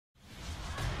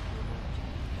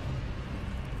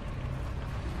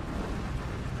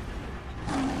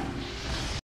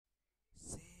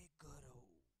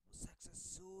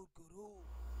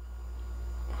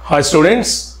Hi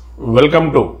students, welcome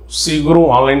to C Guru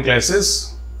online classes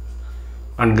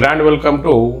and grand welcome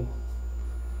to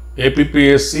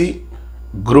APPSC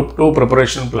Group 2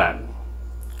 preparation plan.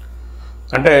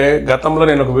 అంటే గతంలో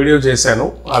నేను ఒక video చేశాను.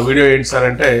 ఆ వీడియో ఏంటి సార్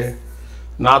అంటే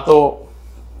నాతో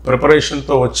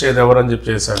ప్రిపరేషన్తో వచ్చేది ఎవరని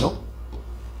చెప్పి చేశాను.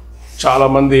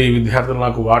 చాలామంది విద్యార్థులు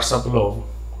నాకు వాట్సాప్లో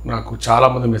నాకు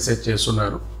చాలామంది మెసేజ్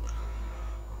చేస్తున్నారు.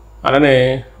 అలానే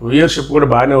వ్యూయర్షిప్ కూడా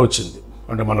బాగానే వచ్చింది.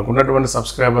 అంటే మనకు ఉన్నటువంటి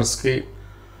సబ్స్క్రైబర్స్కి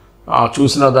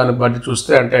చూసిన దాన్ని బట్టి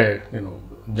చూస్తే అంటే నేను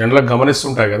జనరల్గా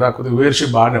గమనిస్తుంటాయి కదా, కొద్దిగా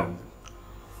వ్యూయర్షిప్ బాగానే ఉంది.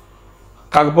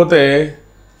 కాకపోతే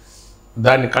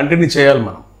దాన్ని కంటిన్యూ చేయాలి.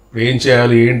 మనం ఏం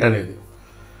చేయాలి ఏంటనేది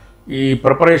ఈ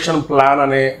ప్రిపరేషన్ ప్లాన్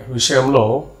అనే విషయంలో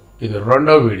ఇది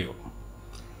రెండవ వీడియో.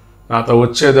 నాతో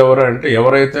వచ్చేది ఎవరు అంటే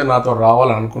ఎవరైతే నాతో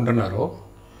రావాలని అనుకుంటున్నారో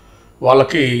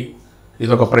వాళ్ళకి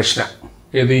ఇదొక ప్రశ్న.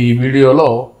 ఇది ఈ వీడియోలో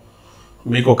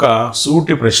మీకు ఒక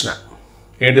సూటి ప్రశ్న.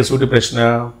 ఏంటి సూటి ప్రశ్న?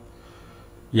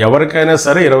 ఎవరికైనా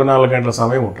సరే 24 గంటల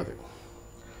సమయం ఉంటుంది.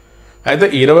 అయితే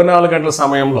 24 గంటల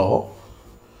సమయంలో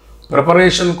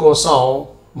ప్రిపరేషన్ కోసం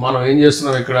మనం ఏం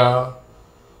చేస్తున్నాం? ఇక్కడ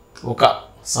ఒక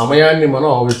సమయాన్ని మనం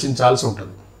వెచ్చించాల్సి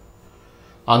ఉంటుంది.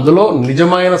 అందులో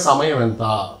నిజమైన సమయం ఎంత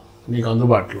నీకు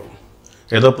అందుబాటులో?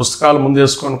 ఏదో పుస్తకాలు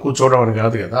ముందేసుకొని కూర్చోవడం అని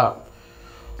కాదు కదా.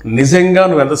 నిజంగా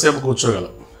నువ్వు ఎంతసేపు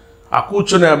కూర్చోగలవు? ఆ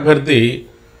కూర్చునే అభ్యర్థి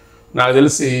నాకు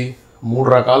తెలిసి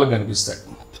 3 రకాలు కనిపిస్తాయి.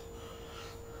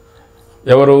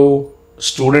 ఎవరు?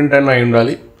 స్టూడెంట్ అయినా అయి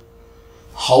ఉండాలి,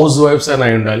 హౌస్ వైఫ్స్ అయినా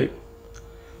అయి ఉండాలి,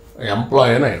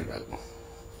 ఎంప్లాయ్ అయినా అయి ఉండాలి.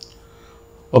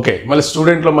 ఓకే, మళ్ళీ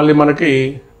స్టూడెంట్లో మళ్ళీ మనకి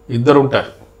ఇద్దరు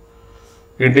ఉంటారు.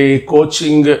 ఏంటి?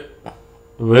 కోచింగ్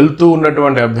వెళ్తూ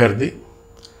ఉన్నటువంటి అభ్యర్థి,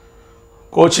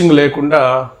 కోచింగ్ లేకుండా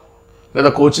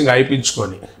లేదా కోచింగ్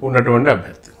అయిపించుకొని ఉన్నటువంటి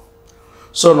అభ్యర్థి.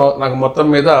 సో నాకు మొత్తం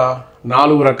మీద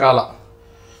 4 రకాల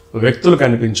వ్యక్తులు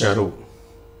కనిపించారు.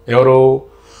 ఎవరు?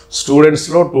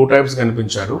 స్టూడెంట్స్లో 2 టైప్స్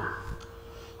కనిపించారు.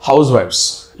 హౌస్ వైఫ్స్,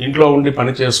 ఇంట్లో ఉండి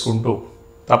పని చేసుకుంటూ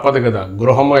తప్పదు కదా,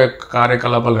 గృహం యొక్క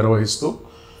కార్యకలాపాలు నిర్వహిస్తూ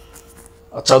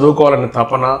చదువుకోవాలని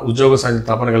తపన, ఉద్యోగ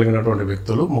తపన కలిగినటువంటి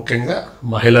వ్యక్తులు, ముఖ్యంగా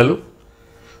మహిళలు,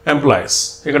 ఎంప్లాయీస్.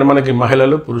 ఇక్కడ మనకి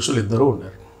మహిళలు పురుషులు ఇద్దరు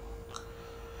ఉన్నారు.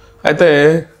 అయితే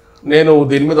నేను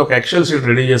దీని మీద ఒక ఎక్సెల్ షీట్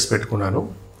రెడీ చేసి పెట్టుకున్నాను.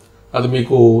 అది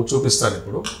మీకు చూపిస్తాను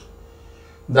ఇప్పుడు.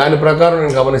 దాని ప్రకారం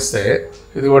నేను గమనిస్తే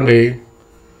ఇదిగోండి,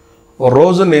 ఓ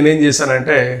రోజు నేనేం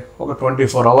చేశానంటే ఒక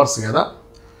 24 అవర్స్ కదా.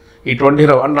 ఈ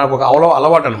 24 అవర్స్ నాకు ఒక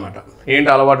అలవాటు అనమాట. ఏంటి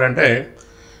అలవాటు అంటే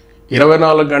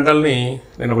 24 గంటలని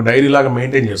నేను ఒక డైరీలాగా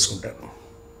మెయింటైన్ చేసుకుంటాను.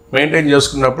 మెయింటైన్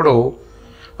చేసుకున్నప్పుడు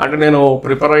అంటే నేను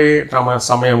ప్రిపేర్ అయ్యే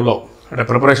సమయంలో అంటే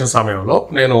ప్రిపరేషన్ సమయంలో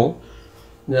నేను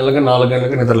నెలగా 4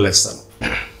 గంటలకు నిద్రలేస్తాను.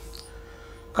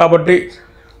 కాబట్టి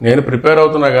నేను ప్రిపేర్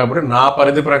అవుతున్నా కాబట్టి నా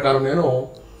పరిధి ప్రకారం నేను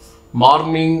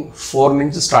మార్నింగ్ 4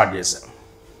 నుంచి స్టార్ట్ చేశాను.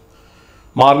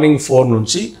 మార్నింగ్ 4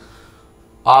 నుంచి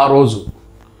ఆ రోజు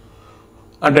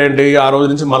అంటే ఏంటి, ఆ రోజు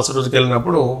నుంచి మరుసటి రోజుకి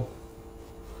వెళ్ళినప్పుడు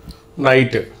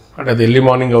నైట్ అంటే అది ఎర్లీ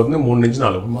మార్నింగ్ అవుతుంది. 3 నుంచి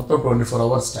 4 మొత్తం 24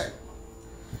 అవర్స్ టైం.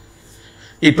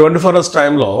 ఈ 24 అవర్స్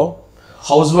టైంలో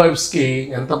హౌస్ వైఫ్స్కి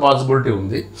ఎంత పాసిబిలిటీ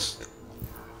ఉంది,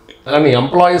 అలానే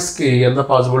ఎంప్లాయీస్కి ఎంత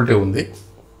పాసిబిలిటీ ఉంది,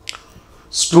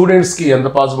 స్టూడెంట్స్కి ఎంత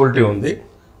పాసిబిలిటీ ఉంది,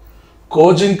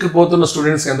 కోచింగ్కి పోతున్న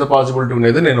స్టూడెంట్స్కి ఎంత పాసిబిలిటీ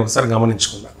ఉండేది నేను ఒకసారి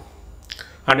గమనించుకున్నాను.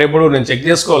 అంటే ఇప్పుడు నేను చెక్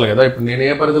చేసుకోవాలి కదా, ఇప్పుడు నేను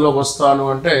ఏ పరిధిలోకి వస్తాను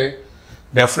అంటే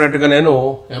డెఫినెట్గా నేను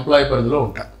ఎంప్లాయీ పరిధిలో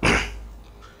ఉంటాను.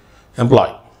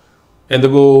 ఎంప్లాయీ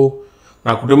ఎందుకు?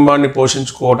 నా కుటుంబాన్ని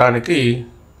పోషించుకోవడానికి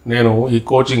నేను ఈ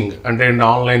కోచింగ్ అంటే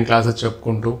ఆన్లైన్ క్లాసెస్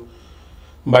చెప్పుకుంటూ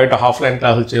బయట ఆఫ్లైన్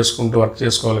క్లాసులు చేసుకుంటూ వర్క్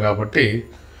చేసుకోవాలి కాబట్టి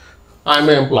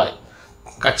ఐఎమ్ ఎంప్లాయీ.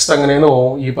 ఖచ్చితంగా నేను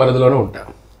ఈ పరిధిలోనే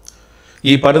ఉంటాను.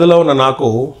 ఈ పరిధిలో ఉన్న నాకు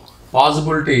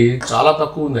పాసిబిలిటీ చాలా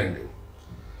తక్కువ ఉందండి.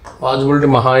 పాసిబిలిటీ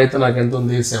మహా అయితే నాకు ఎంత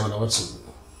ఉంది? 7 అవర్స్ ఉంది.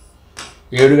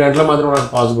 7 గంటల మాత్రం నాకు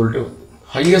పాసిబిలిటీ ఉంది.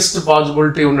 హయ్యెస్ట్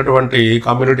పాసిబిలిటీ ఉన్నటువంటి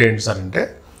కమ్యూనిటీ ఏంటి సార్ అంటే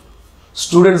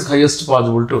స్టూడెంట్స్కి హయ్యెస్ట్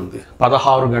పాసిబిలిటీ ఉంది.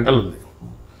 16 గంటలు ఉంది.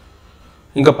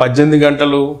 ఇంకా 18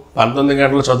 గంటలు 19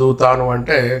 గంటలు చదువుతాను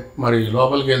అంటే మరి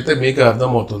లోపలికి వెళ్తే మీకు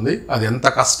అర్థమవుతుంది అది ఎంత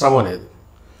కష్టం అనేది.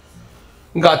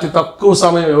 ఇంకా అతి తక్కువ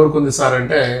సమయం ఎవరికి ఉంది సార్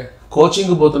అంటే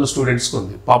కోచింగ్ పోతున్న స్టూడెంట్స్కి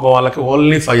ఉంది. పాపం వాళ్ళకి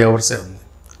ఓన్లీ 5 అవర్సే ఉంది.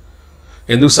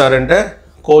 ఎందుకు సార్ అంటే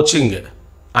కోచింగ్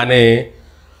అనే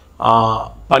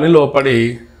పనిలో పడి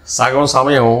సగం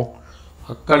సమయం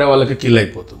అక్కడే వాళ్ళకి కిల్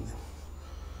అయిపోతుంది.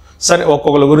 సరే,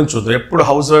 ఒక్కొక్కరి గురించి చూద్దాం. ఎప్పుడు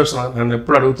హౌస్ వైఫ్స్ నన్ను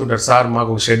ఎప్పుడు అడుగుతుంటారు, సార్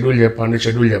మాకు షెడ్యూల్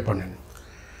చెప్పండి అని.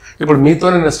 ఇప్పుడు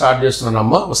మీతోనే నేను స్టార్ట్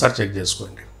చేస్తున్నానమ్మా, ఒకసారి చెక్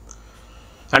చేసుకోండి.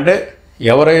 అంటే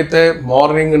ఎవరైతే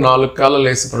మార్నింగ్ 4 కల్లా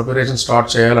లేసి ప్రిపరేషన్ స్టార్ట్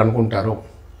చేయాలనుకుంటారో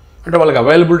అంటే వాళ్ళకి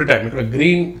అవైలబిలిటీ టైం, ఇక్కడ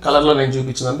గ్రీన్ కలర్లో నేను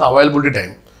చూపించిందంటే అవైలబిలిటీ టైం.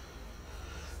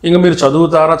 ఇంకా మీరు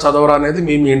చదువుతారా చదవరా అనేది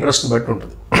మీ ఇంట్రెస్ట్ని బట్టి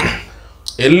ఉంటుంది.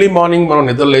 ఎర్లీ మార్నింగ్ మనం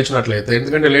నిద్ర లేచినట్లయితే,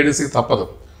 ఎందుకంటే లేడీస్కి తప్పదు,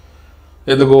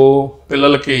 ఎందుకు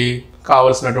పిల్లలకి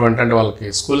కావాల్సినటువంటి అంటే వాళ్ళకి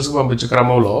స్కూల్స్కి పంపించే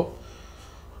క్రమంలో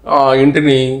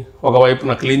ఇంటిని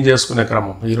ఒకవైపున క్లీన్ చేసుకునే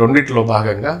క్రమం, ఈ రెండిట్లో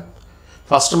భాగంగా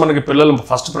ఫస్ట్ మనకి పిల్లలు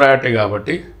ఫస్ట్ ప్రయారిటీ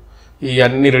కాబట్టి ఈ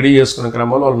అన్నీ రెడీ చేసుకునే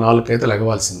క్రమంలో వాళ్ళు 4కి అయితే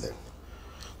లెగవాల్సిందే.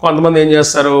 కొంతమంది ఏం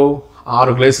చేస్తారు,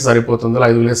 6కి లేస్తే సరిపోతుందో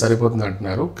 5కి లేస్తే సరిపోతుంది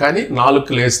అంటున్నారు. కానీ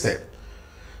 4కి లేస్తే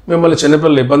మిమ్మల్ని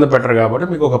చిన్నపిల్లలు ఇబ్బంది పెట్టరు కాబట్టి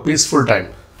మీకు ఒక పీస్ఫుల్ టైం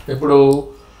ఇప్పుడు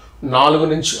 4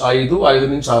 నుంచి 5, 5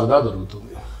 నుంచి 6 దాకా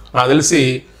దొరుకుతుంది. నాకు తెలిసి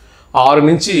 6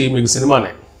 నుంచి మీకు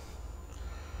సినిమానే,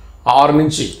 6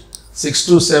 నుంచి 6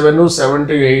 to 7, 7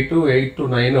 to 8, 8 to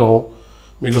 9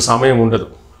 మీకు సమయం ఉండదు.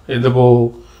 ఎందుకు,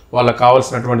 వాళ్ళకి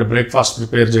కావాల్సినటువంటి బ్రేక్ఫాస్ట్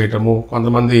ప్రిపేర్ చేయటము,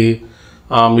 కొంతమంది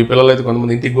మీ పిల్లలైతే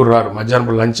కొంతమంది ఇంటికి కూడా రారు,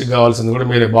 మధ్యాహ్నం లంచ్కి కావాల్సింది కూడా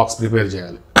మీరే బాక్స్ ప్రిపేర్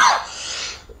చేయాలి.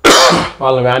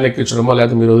 వాళ్ళని వ్యాన్ ఎక్కించడమో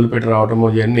లేకపోతే మీరు వదిలిపెట్టి రావడమో,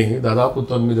 ఇవన్నీ దాదాపు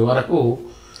 9 వరకు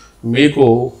మీకు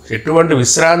ఎటువంటి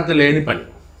విశ్రాంతి లేని పని.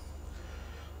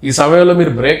 ఈ సమయంలో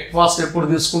మీరు బ్రేక్ఫాస్ట్ ఎప్పుడు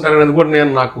తీసుకుంటారనేది కూడా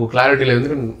నాకు క్లారిటీ లేదు.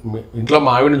 ఎందుకంటే ఇంట్లో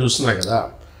మా ఆవిడని చూస్తున్నా కదా,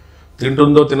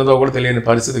 తింటుందో తినదో కూడా తెలియని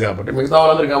పరిస్థితి కాబట్టి. మిగతా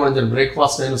వాళ్ళందరూ గమనించారు,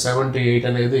 బ్రేక్ఫాస్ట్ నేను 7 to 8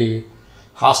 అనేది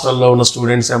హాస్టల్లో ఉన్న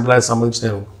స్టూడెంట్స్ ఎంప్లాయీస్ సంబంధించి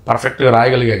నేను పర్ఫెక్ట్గా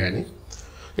రాయగలిగా, కానీ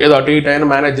ఏదో అటు ఇటు అయినా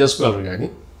మేనేజ్ చేసుకోగలరు. కానీ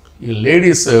ఈ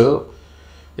లేడీస్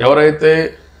ఎవరైతే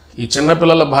ఈ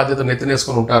చిన్నపిల్లల బాధ్యత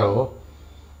నెత్తినేసుకొని ఉంటారో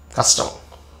కష్టం.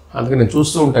 అందుకని నేను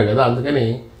చూస్తూ ఉంటాను కదా, అందుకని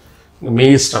మీ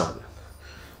ఇష్టం.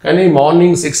 కానీ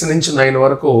మార్నింగ్ 6 నుంచి 9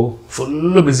 వరకు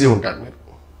ఫుల్ బిజీ ఉంటారు మీరు.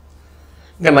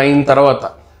 ఇంకా 9 తర్వాత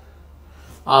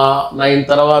 9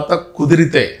 తర్వాత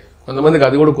కుదిరితే, కొంతమందికి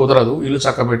అది కూడా కుదరదు, ఇల్లు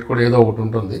చక్క పెట్టుకోవడం ఏదో ఒకటి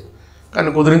ఉంటుంది, కానీ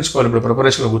కుదిరించుకోవాలి. ఇప్పుడు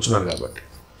ప్రిపరేషన్లో కూర్చున్నారు కాబట్టి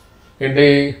ఏంటి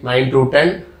 9 to 10,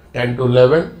 10 to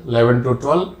 11, 11 to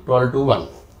 12, 12 to 1.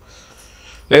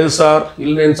 లేదు సార్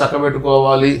ఇల్లు నేను చక్క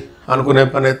పెట్టుకోవాలి అనుకునే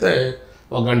పని అయితే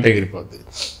 1 గంట ఎగిరిపోద్ది.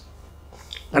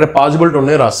 అంటే పాసిబిలిటీ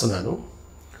ఉన్నాయి రాస్తున్నాను.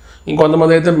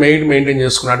 ఇంకొంతమంది అయితే మెయింటైన్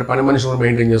చేసుకున్నారు, పని మనిషిని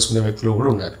మెయింటైన్ చేసుకునే వ్యక్తులు కూడా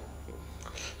ఉన్నారు.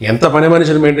 ఎంత పని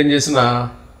మనిషిని మెయింటైన్ చేసినా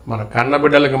మన కన్న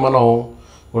బిడ్డలకి మనం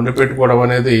వండి పెట్టుకోవడం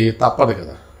అనేది తప్పదు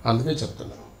కదా, అందుకే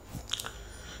చెప్తున్నాను.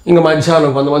 ఇంకా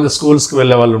మధ్యాహ్నం కొంతమంది స్కూల్స్కి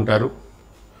వెళ్ళే వాళ్ళు ఉంటారు.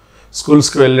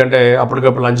 స్కూల్స్కి వెళ్ళి అంటే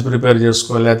అప్పటికప్పుడు లంచ్ ప్రిపేర్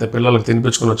చేసుకోవాలి, లేకపోతే పిల్లలకు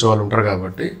తినిపించుకొని వచ్చే వాళ్ళు ఉంటారు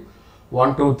కాబట్టి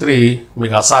 1, 2, 3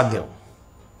 మీకు అసాధ్యం.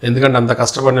 ఎందుకంటే అంత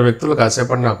కష్టపడిన వ్యక్తులు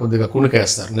కాసేపడిన కొద్దిగా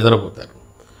కునికేస్తారు, నిద్రపోతారు.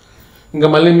 ఇంకా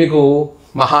మళ్ళీ మీకు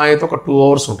మహా అయితే ఒక 2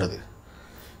 hours ఉంటుంది.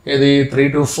 ఇది 3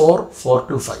 to 4, 4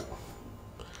 to 5.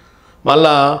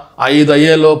 మళ్ళా 5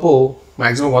 అయ్యేలోపు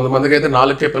మ్యాక్సిమం కొంతమందికి అయితే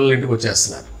 4కే పిల్లలు ఇంటికి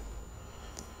వచ్చేస్తున్నారు.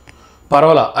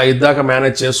 పర్వాలా 5 దాకా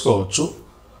మేనేజ్ చేసుకోవచ్చు.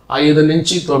 5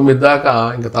 నుంచి 9 దాకా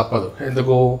ఇంకా తప్పదు.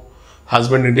 ఎందుకు,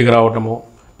 హస్బెండ్ ఇంటికి రావటము,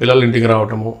 పిల్లలు ఇంటికి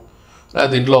రావటము,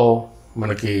 లేకపోతే ఇంట్లో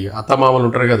మనకి అత్తమామలు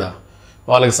ఉంటారు కదా,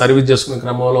 వాళ్ళకి సర్వీస్ చేసుకునే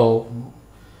క్రమంలో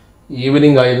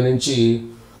ఈవినింగ్ 5 నుంచి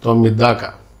 9 దాకా,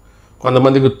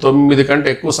 కొంతమందికి 9 కంటే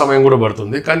ఎక్కువ సమయం కూడా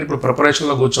పడుతుంది. కానీ ఇప్పుడు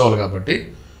ప్రిపరేషన్లో కూర్చోవాలి కాబట్టి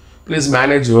ప్లీజ్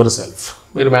మేనేజ్ యువర్ సెల్ఫ్,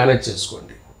 మీరు మేనేజ్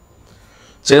చేసుకోండి.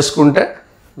 చేసుకుంటే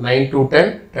 9 to 10,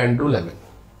 10 to 11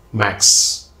 మ్యాక్స్.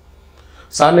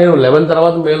 సార్ నేను 11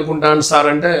 తర్వాత మేలుకుంటాను సార్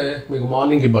అంటే మీకు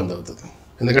మార్నింగ్ ఇబ్బంది అవుతుంది.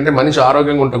 ఎందుకంటే మనిషి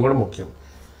ఆరోగ్యంగా ఉండటం కూడా ముఖ్యం.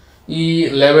 ఈ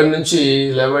 11 నుంచి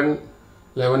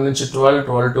 12,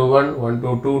 12 to 1, 1 to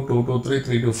 2, 2 to 3,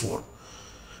 3 to 4.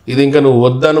 ఇది ఇంకా నువ్వు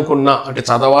వద్దనుకున్నా అంటే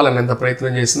చదవాలని ఎంత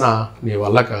ప్రయత్నం చేసినా నీ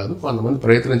వల్ల కాదు. కొంతమంది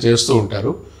ప్రయత్నం చేస్తూ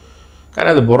ఉంటారు, కానీ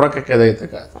అది బుర్రకెక్కేదైతే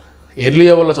కాదు. ఎర్లీ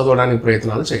అవర్లో చదవడానికి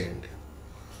ప్రయత్నాలు చేయండి.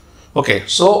 ఓకే,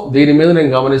 సో దీని మీద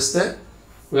నేను గమనిస్తే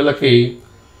వీళ్ళకి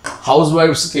హౌస్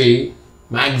వైఫ్స్కి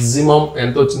మ్యాక్సిమం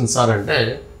ఎంత వచ్చింది సార్ అంటే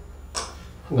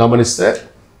గమనిస్తే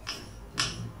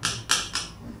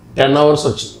 10 hours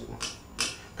వచ్చింది.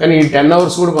 కానీ ఈ 10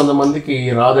 hours కూడా కొంతమందికి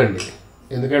రాదండి.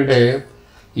 ఎందుకంటే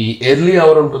ఈ ఎర్లీ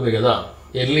అవర్ ఉంటుంది కదా,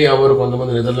 ఎర్లీ అవర్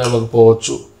కొంతమంది నిద్ర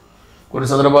లేవకపోవచ్చు. కొన్ని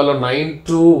సందర్భాల్లో 9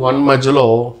 to 1 మధ్యలో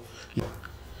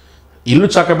ఇల్లు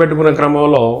చక్కబెట్టుకునే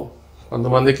క్రమంలో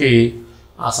కొంతమందికి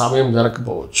ఆ సమయం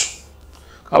జరగకపోవచ్చు.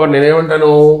 కాబట్టి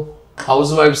నేనేమంటాను,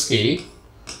 హౌస్ వైఫ్స్కి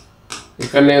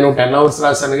ఇక్కడ నేను 10 hours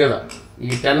రాశాను కదా,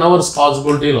 ఈ 10 hours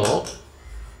పాసిబిలిటీలో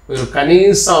మీరు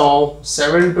కనీసం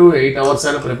 7 to 8 hours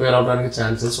అయినా ప్రిపేర్ అవ్వడానికి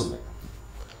ఛాన్సెస్ ఉన్నాయి.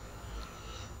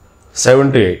 7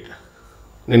 to 8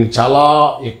 నేను చాలా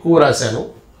ఎక్కువ రాశాను,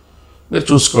 మీరు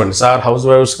చూసుకోండి. సార్ హౌస్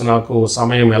వైఫ్స్కి నాకు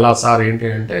సమయం ఎలా సార్ ఏంటి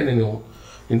అంటే, నేను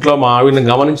ఇంట్లో మా ఆవిడని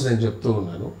గమనించి నేను చెప్తూ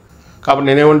ఉన్నాను. కాబట్టి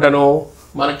నేనేమంటాను,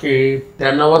 మనకి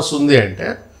 10 hours ఉంది అంటే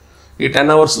ఈ 10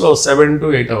 hoursలో 7 to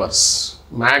 8 hours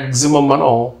మ్యాక్సిమం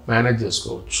మనం మేనేజ్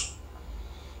చేసుకోవచ్చు.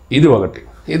 ఇది ఒకటి,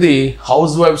 ఇది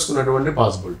హౌస్ వైఫ్స్కి ఉన్నటువంటి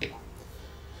పాసిబిలిటీ.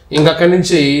 ఇంకక్కడి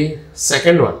నుంచి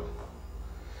సెకండ్ వన్,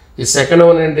 ఈ సెకండ్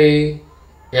వన్ ఏంటి,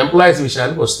 ఎంప్లాయీస్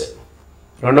విషయానికి వస్తే,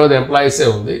 రెండవది ఎంప్లాయీసే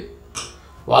ఉంది,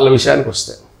 వాళ్ళ విషయానికి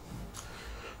వస్తే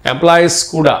ఎంప్లాయీస్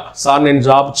కూడా సార్ నేను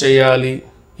జాబ్ చేయాలి,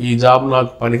 ఈ జాబ్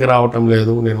నాకు పనికి రావటం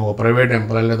లేదు, నేను ఒక ప్రైవేట్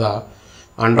ఎంప్లాయీ లేదా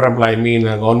అండర్ ఎంప్లాయీ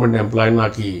గవర్నమెంట్ ఎంప్లాయీ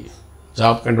నాకు ఈ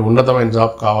జాబ్ కంటే ఉన్నతమైన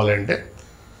జాబ్ కావాలంటే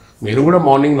మీరు కూడా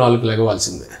మార్నింగ్ 4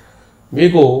 లెగవాల్సిందే.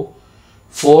 మీకు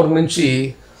 4 నుంచి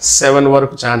 7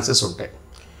 వరకు ఛాన్సెస్ ఉంటాయి.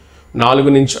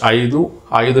 4 నుంచి 5,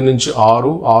 5 నుంచి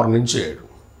 6, 6 నుంచి 7,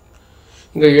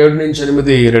 ఇంకా 7 నుంచి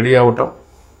 8 రెడీ అవ్వటం.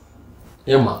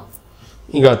 ఏమ్మా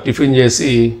ఇంకా టిఫిన్ చేసి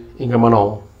ఇంకా మనం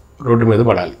రోడ్డు మీద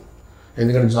పడాలి,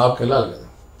 ఎందుకంటే జాబ్కి వెళ్ళాలి కదా.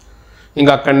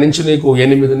 ఇంకా అక్కడి నుంచి నీకు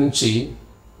 8 నుంచి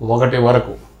 1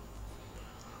 వరకు,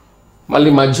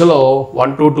 మళ్ళీ మధ్యలో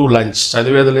 1 to 2 లంచ్.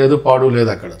 చదివేది లేదు, పాడు లేదు.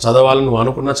 అక్కడ చదవాలని నువ్వు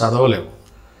అనుకున్నా చదవలేవు.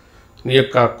 నీ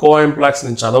యొక్క కో ఎంప్లాయీస్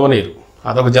నేను చదవనీరు,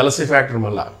 అదొక జలసీ ఫ్యాక్టర్.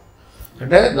 మళ్ళా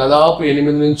అంటే దాదాపు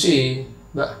 8 నుంచి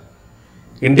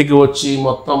ఇంటికి వచ్చి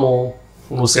మొత్తము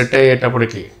నువ్వు సెట్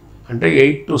అయ్యేటప్పటికి అంటే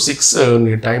 8 to 6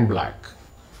 నీ టైం బ్లాక్.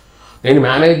 నేను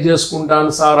మేనేజ్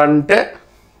చేసుకుంటాను సార్ అంటే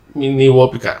నీ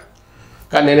ఓపిక.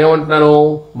 కానీ నేనేమంటున్నాను,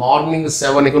 మార్నింగ్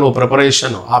 7కి నువ్వు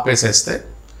ప్రిపరేషన్ ఆపేసేస్తే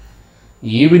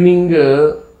ఈవినింగ్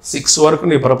 6 వరకు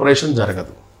నీ ప్రిపరేషన్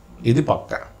జరగదు. ఇది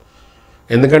పక్క.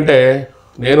 ఎందుకంటే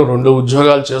నేను 2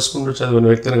 ఉద్యోగాలు చేసుకుంటూ చదివిన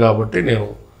వ్యక్తిని కాబట్టి నేను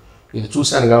ఇది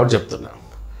చూశాను కాబట్టి చెప్తున్నా.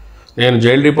 నేను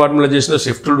జైల్ డిపార్ట్మెంట్లో చేసిన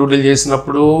షిఫ్ట్ డ్యూటీలు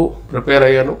చేసినప్పుడు ప్రిపేర్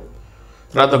అయ్యాను.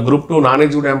 తర్వాత గ్రూప్ 2 నాన్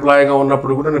ఎగ్జిక్యూటివ్ ఎంప్లాయీగా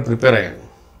ఉన్నప్పుడు కూడా నేను ప్రిపేర్ అయ్యాను.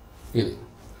 ఇది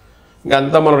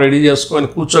ఇంకంతా మనం రెడీ చేసుకొని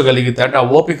కూర్చోగలిగితే అంటే ఆ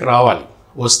ఓపిక రావాలి.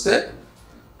 వస్తే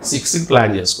 6కి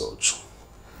ప్లాన్ చేసుకోవచ్చు.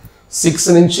 6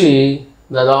 నుంచి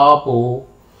దాదాపు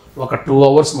ఒక 2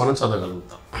 అవర్స్ మనం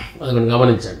చదవగలుగుతాం. అది మనం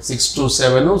గమనించండి. 6 to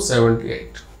 7, 7 to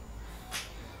 8.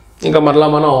 ఇంకా మరలా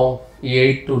మనం ఈ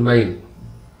 8 to 9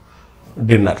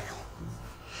 డిన్నర్.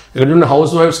 ఇక్కడ ఉన్న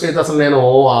హౌస్ వైఫ్స్కి అయితే అసలు నేను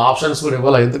ఆప్షన్స్ కూడా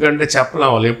ఇవ్వాలి, ఎందుకంటే చెప్పలేం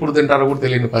వాళ్ళు ఎప్పుడు తింటారో కూడా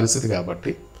తెలియని పరిస్థితి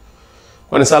కాబట్టి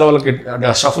కొన్నిసార్లు వాళ్ళకి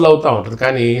షఫల్ అవుతూ ఉంటుంది.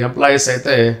 కానీ ఎంప్లాయీస్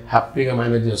అయితే హ్యాపీగా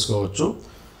మేనేజ్ చేసుకోవచ్చు.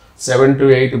 7 to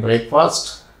 8 breakfast,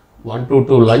 1 to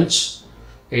 2 lunch,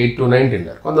 8 to 9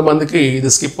 dinner. కొంతమందికి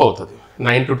ఇది స్కిప్ అవుతుంది,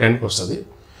 9 to 10కి వస్తుంది.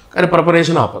 కానీ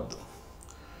ప్రిపరేషన్ ఆపద్దు.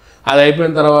 అది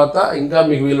అయిపోయిన తర్వాత ఇంకా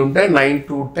మీకు వీలుంటే 9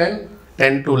 to 10,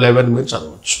 10 to 11 మీరు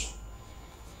చదవచ్చు.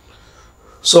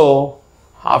 సో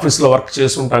ఆఫీస్లో వర్క్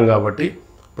చేస్తుంటాం కాబట్టి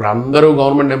ఇప్పుడు అందరూ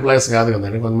గవర్నమెంట్ ఎంప్లాయీస్ కాదు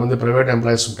కదండి, కొంతమంది ప్రైవేట్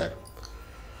ఎంప్లాయీస్ ఉంటారు.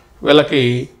 వీళ్ళకి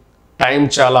టైం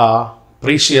చాలా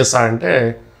ప్రీషియస్ అంటే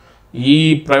ఈ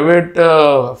ప్రైవేట్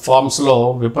ఫార్మ్స్లో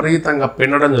విపరీతంగా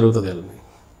పిండడం జరుగుతుంది వీళ్ళని.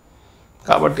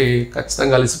 కాబట్టి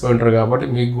ఖచ్చితంగా అలసిపోయి ఉంటారు. కాబట్టి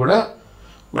మీకు కూడా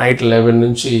నైట్ 11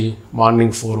 నుంచి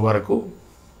మార్నింగ్ 4 వరకు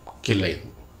కిల్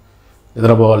అయింది,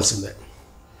 నిద్రపోవాల్సిందే.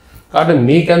 కాబట్టి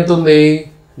మీకెంత ఉంది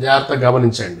జాగ్రత్తగా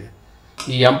గమనించండి.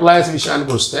 ఈ ఎంప్లాయీస్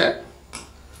విషయానికి వస్తే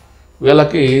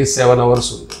వీళ్ళకి 7 అవర్స్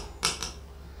ఉంది.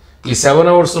 ఈ 7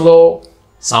 అవర్స్లో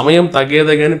సమయం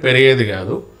తగ్గేదే కానీ పెరిగేది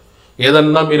కాదు.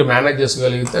 ఏదన్నా మీరు మేనేజ్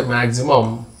చేసుకోగలిగితే మ్యాక్సిమం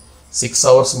 6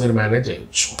 అవర్స్ మీరు మేనేజ్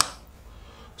చేయొచ్చు.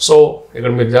 సో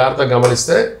ఇక్కడ మీరు జాగ్రత్తగా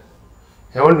గమనిస్తే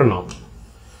ఏమంటున్నాం,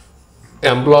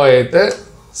 ఎంప్లాయీ అయితే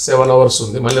 7 అవర్స్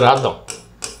ఉంది. మళ్ళీ రాద్దాం,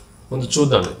 ముందు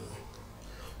చూద్దాం.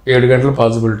 7 గంటల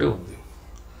పాసిబిలిటీ ఉంది.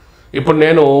 ఇప్పుడు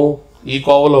నేను ఈ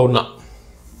కోవలో ఉన్నా.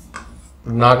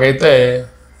 నాకైతే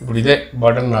ఇప్పుడు ఇదే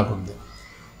బటన్ నాకు ఉంది.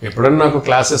 ఎప్పుడన్నా నాకు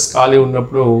క్లాసెస్ ఖాళీ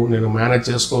ఉన్నప్పుడు నేను మేనేజ్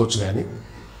చేసుకోవచ్చు, కానీ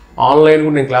ఆన్లైన్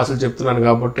కూడా నేను క్లాసులు చెప్తున్నాను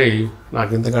కాబట్టి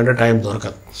నాకు ఇంతకంటే టైం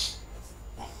దొరకదు.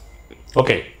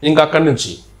 ఓకే, ఇంకా అక్కడి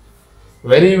నుంచి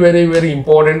very very very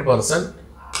important person,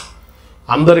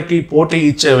 అందరికీ పోటీ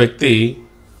ఇచ్చే వ్యక్తి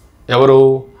ఎవరు?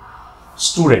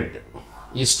 స్టూడెంట్.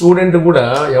 ఈ స్టూడెంట్ కూడా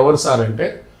ఎవరు సార్ అంటే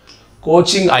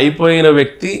కోచింగ్ అయిపోయిన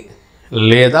వ్యక్తి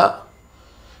లేదా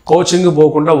కోచింగ్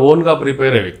పోకుండా ఓన్గా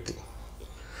ప్రిపేర్ అయ్యే వ్యక్తి.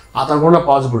 అతను కూడా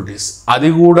పాసిబిలిటీస్. అది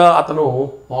కూడా అతను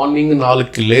మార్నింగ్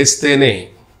 4కి లేస్తేనే,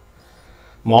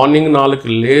 మార్నింగ్ 4కి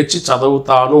లేచి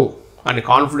చదువుతాను అని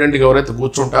కాన్ఫిడెంట్గా ఎవరైతే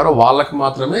కూర్చుంటారో వాళ్ళకి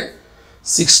మాత్రమే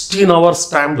 16 అవర్స్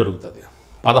టైం దొరుకుతుంది,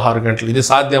 16 గంటలు. ఇది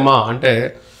సాధ్యమా అంటే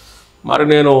మరి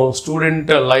నేను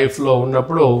స్టూడెంట్ లైఫ్లో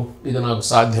ఉన్నప్పుడు ఇది నాకు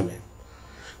సాధ్యమే.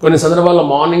 కొన్ని సందర్భాల్లో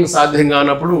మార్నింగ్ సాధ్యం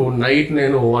కానప్పుడు నైట్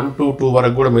నేను 1 to 2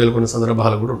 వరకు కూడా మేలుకునే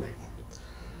సందర్భాలు కూడా ఉన్నాయి.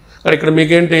 కానీ ఇక్కడ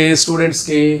మీకేంటి,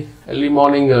 స్టూడెంట్స్కి ఎర్లీ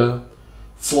మార్నింగ్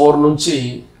 4 నుంచి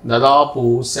దాదాపు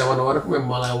 7 వరకు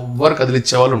మిమ్మల్ని ఎవ్వరు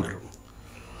కదిలిచ్చే వాళ్ళు ఉంటారు.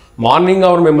 మార్నింగ్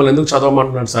అవర్ మిమ్మల్ని ఎందుకు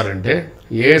చదవమంటున్నాడు సార్ అంటే,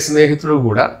 ఏ స్నేహితుడు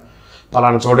కూడా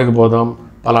పలానా చోటుకి పోదాం,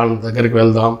 పలానా దగ్గరికి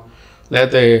వెళ్దాం,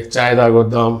 లేకపోతే ఛాయ్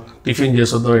తాగొద్దాం, టిఫిన్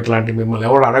చేసొద్దాం, ఇట్లాంటి మిమ్మల్ని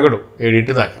ఎవడు అడగడు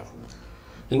 7 దాకా.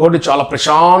 ఇంకోటి చాలా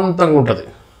ప్రశాంతంగా ఉంటుంది,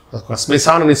 ఒక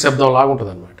శ్మశాన నిశ్శబ్దం లాగా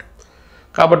ఉంటుంది అన్నమాట.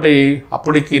 కాబట్టి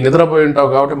అప్పటికి నిద్రపోయి ఉంటావు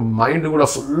కాబట్టి మైండ్ కూడా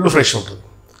ఫుల్ ఫ్రెష్ ఉంటుంది.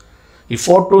 ఈ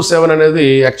 4 to 7 అనేది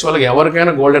యాక్చువల్గా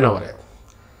ఎవరికైనా గోల్డెన్ అవరే.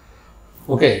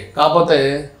 ఓకే, కాకపోతే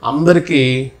అందరికీ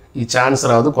ఈ ఛాన్స్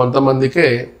రాదు. కొంతమందికే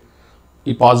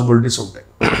ఈ పాసిబిలిటీస్ ఉంటాయి.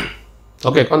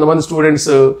 ఓకే, కొంతమంది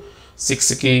స్టూడెంట్స్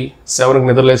 6కి 7కి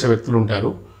నిద్రలేసే వ్యక్తులు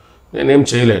ఉంటారు, నేనేం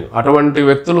చేయలేను. అటువంటి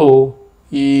వ్యక్తులు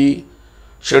ఈ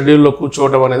షెడ్యూల్లో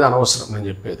కూర్చోవడం అనేది అనవసరం. నేను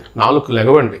చెప్పేది 4కి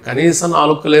లెగవండి, కనీసం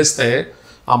 4కి లేస్తే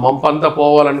ఆ మంపంతా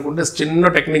పోవాలనుకుంటే చిన్న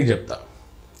టెక్నిక్ చెప్తా.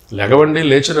 లెగవండి,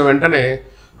 లేచిన వెంటనే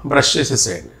బ్రష్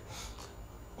చేసేసేయండి.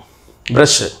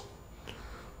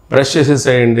 బ్రష్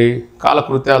చేసేసేయండి,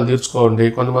 కాలకృత్యాలు తీర్చుకోండి.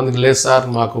 కొంతమందికి లేదు సార్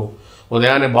మాకు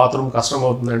ఉదయాన్నే బాత్రూమ్ కష్టం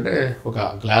అవుతుందంటే ఒక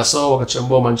గ్లాసో ఒక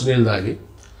చెంబో మంచినీళ్ళు తాగి,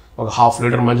 ఒక 1/2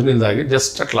 లీటర్ మంచినీళ్ళు తాగి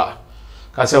జస్ట్ అట్లా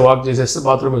కాసేపు వాక్ చేసేస్తే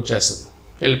బాత్రూమ్ వచ్చేస్తుంది,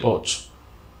 వెళ్ళిపోవచ్చు.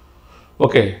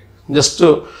 ఓకే, జస్ట్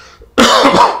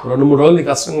 2-3 రోజులు నీకు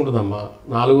కష్టంగా ఉంటుందమ్మా,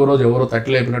 4వ రోజు ఎవరో తట్టి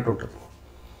లేపినట్టు ఉంటుంది.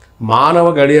 మానవ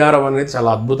గడియారం అనేది చాలా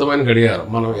అద్భుతమైన గడియారం.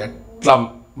 మనం ఎట్లా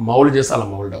మౌల్డ్ చేస్తే అలా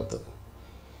మౌల్డ్ అవుతుంది.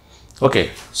 ఓకే,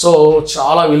 సో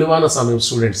చాలా విలువైన సమయం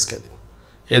స్టూడెంట్స్కి అది.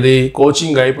 ఇది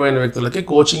కోచింగ్ అయిపోయిన వ్యక్తులకి,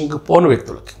 కోచింగ్ పోని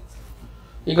వ్యక్తులకి.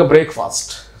 ఇక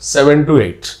బ్రేక్ఫాస్ట్ 7 to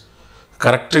 8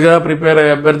 కరెక్ట్గా ప్రిపేర్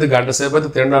అయ్యే అభ్యర్థి గంట సేపు అయితే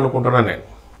తినడం అనుకుంటున్నాను నేను.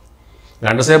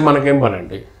 గంట సేపు మనకేం పని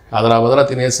అండి, అదలా బదలా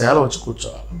తినేసేయాలి, వచ్చి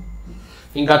కూర్చోవాలి.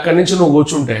 ఇంకా అక్కడి నుంచి నువ్వు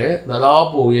కూర్చుంటే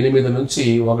దాదాపు 8 నుంచి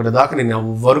 1 దాకా నేను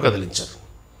ఎవ్వరు కదిలించరు.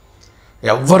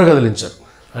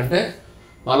 అంటే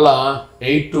మళ్ళా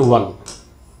 8 to 1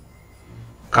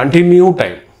 కంటిన్యూ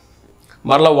టైం,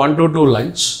 మళ్ళీ 1 to 2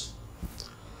 లంచ్,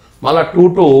 మళ్ళీ 2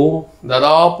 to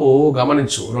దాదాపు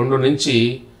గమనించు 2 నుంచి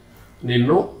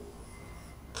నిన్ను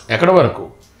ఎక్కడి వరకు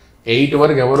 8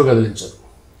 వరకు ఎవరు కదిలించరు.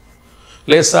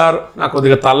 లేదు సార్ నాకు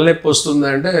కొద్దిగా తలనొప్పి వస్తుంది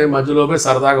అంటే మధ్యలో పోయి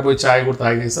సరదాగా పోయి ఛాయ్ కూడా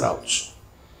తాగేసి రావచ్చు,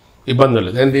 ఇబ్బంది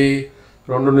లేదు. ఏంటి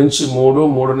 2 నుంచి 3,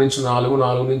 3 నుంచి 4,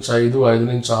 4 నుంచి 5, 5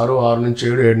 నుంచి 6, 6 నుంచి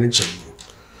 7, 7 నుంచి 8.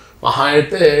 మహా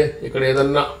అయితే ఇక్కడ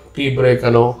ఏదన్నా టీ బ్రేక్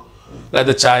అనో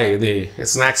లేదా ఛాయ్ ఇది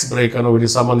స్నాక్స్ బ్రేక్ అనో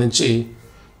వీటికి సంబంధించి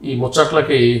ఈ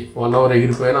ముచ్చట్లకి 1 అవర్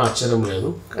ఎగిరిపోయినా ఆశ్చర్యం లేదు,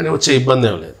 కానీ వచ్చే ఇబ్బంది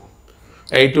ఏం లేదు.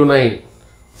 8 to 9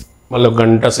 మళ్ళీ 1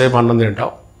 గంట సేపు అన్నం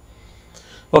తింటావు.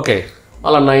 ఓకే,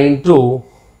 మళ్ళీ 9 to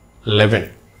 11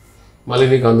 మళ్ళీ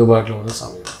నీకు అందుబాటులో ఉన్న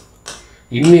సమయం.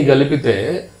 ఇన్ని కలిపితే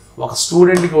ఒక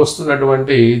స్టూడెంట్కి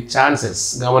వస్తున్నటువంటి ఛాన్సెస్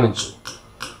గమనించు,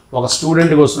 ఒక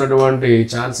స్టూడెంట్కి వస్తున్నటువంటి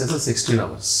ఛాన్సెస్ 16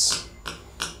 అవర్స్.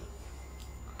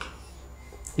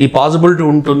 ఈ పాసిబిలిటీ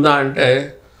ఉంటుందా అంటే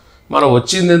మనం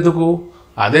వచ్చింది ఎందుకు,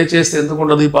 అదే చేస్తే ఎందుకు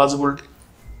ఉండదు ఈ పాసిబిలిటీ.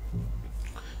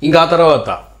 ఇంకా తర్వాత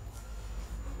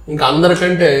ఇంకా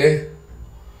అందరికంటే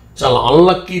చాలా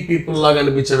అన్లక్కీ పీపుల్ లాగా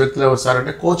అనిపించే వ్యక్తులు ఎవరు సార్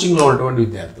అంటే కోచింగ్లో ఉన్నటువంటి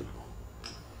విద్యార్థులు.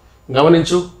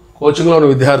 గమనించు, కోచింగ్లో ఉన్న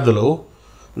విద్యార్థులు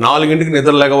 4ంటికి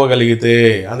నిద్ర లెగవగలిగితే,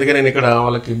 అందుకే నేను ఇక్కడ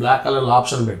వాళ్ళకి బ్లాక్ కలర్లో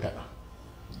ఆప్షన్ పెట్టాను.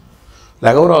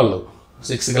 లెగవరు వాళ్ళు,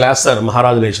 6కి లేస్తారు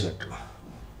మహారాజు లేచినట్టు.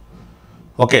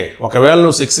 ఓకే, ఒకవేళ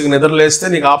నువ్వు 6కి నిద్ర లేస్తే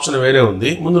నీకు ఆప్షన్ వేరే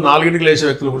ఉంది. ముందు 4ంటికి లేచే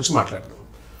వ్యక్తుల గురించి మాట్లాడతాను.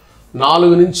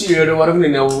 4 నుంచి 7 వరకు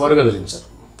నేను ఎవరు కదిలించారు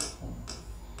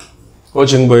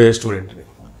కోచింగ్ పోయే స్టూడెంట్ని.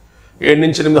 7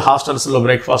 నుంచి 8 హాస్టల్స్లో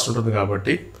బ్రేక్ఫాస్ట్ ఉంటుంది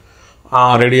కాబట్టి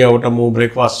రెడీ అవ్వటము,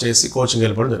 బ్రేక్ఫాస్ట్ చేసి కోచింగ్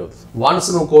వెళ్ళిపోవడం జరుగుతుంది. వన్స్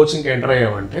నువ్వు కోచింగ్కి ఎంటర్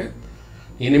అయ్యావంటే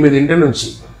 8 నుంచి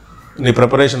నీ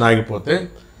ప్రిపరేషన్ ఆగిపోతే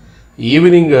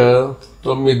ఈవినింగ్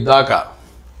 9 దాకా,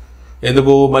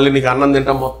 ఎందుకు మళ్ళీ నీకు అన్నం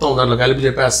తింటాం మొత్తం దాంట్లో కలిపి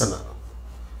చెప్పేస్తున్నా,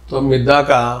 9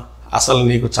 దాకా అసలు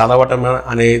నీకు చదవటం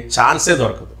అనే ఛాన్సే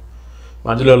దొరకదు.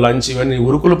 మధ్యలో లంచ్ ఇవన్నీ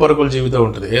ఉరుకులు పరుకుల జీవితం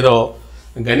ఉంటుంది, ఏదో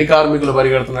గని కార్మికులు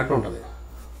పరిగెడుతున్నట్టు ఉంటుంది.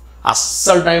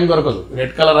 అస్సలు టైం దొరకదు.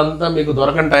 రెడ్ కలర్ అంతా మీకు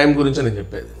దొరకని టైం గురించి నేను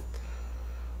చెప్పేది.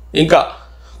 ఇంకా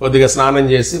కొద్దిగా స్నానం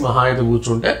చేసి మహా అయితే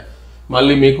కూర్చుంటే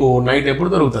మళ్ళీ మీకు నైట్ ఎప్పుడు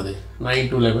దొరుకుతుంది, 9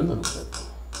 to 11 దొరుకుతుంది.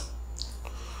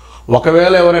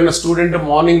 ఒకవేళ ఎవరైనా స్టూడెంట్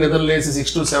మార్నింగ్ నిద్రలేసి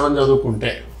 6 to 7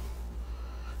 చదువుకుంటే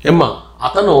ఏమ్మా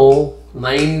అతను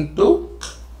 9 to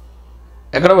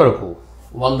ఎక్కడ వరకు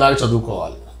 1 దాకా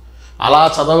చదువుకోవాలి. అలా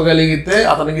చదవగలిగితే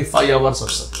అతనికి 5 అవర్స్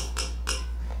వస్తుంది.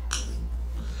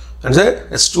 అంటే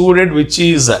student which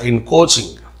is in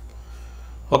coaching.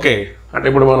 Okay, అంటే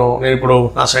ఇప్పుడు నేను ఇప్పుడు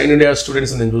నా షైన్ ఇండియా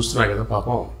స్టూడెంట్స్ నేను చూస్తున్నా కదా,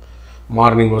 పాపం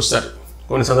మార్నింగ్ వస్తారు.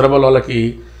 కొన్ని సందర్భాల్లో వాళ్ళకి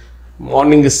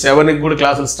మార్నింగ్ 7కి కూడా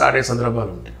క్లాసులు స్టార్ట్ అయ్యే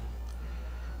సందర్భాలు ఉంటాయి.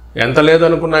 ఎంత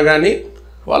లేదనుకున్నా కానీ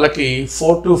వాళ్ళకి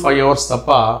 4 to 5 అవర్స్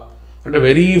తప్ప, అంటే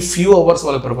వెరీ ఫ్యూ అవర్స్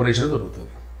వాళ్ళ ప్రిపరేషన్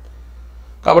దొరుకుతుంది.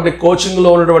 కాబట్టి కోచింగ్లో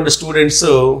ఉన్నటువంటి స్టూడెంట్స్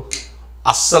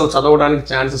అస్సలు చదవడానికి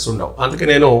ఛాన్సెస్ ఉండవు. అందుకే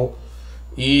నేను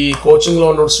ఈ కోచింగ్లో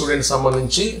ఉన్న స్టూడెంట్స్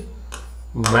సంబంధించి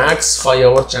మ్యాక్స్ 5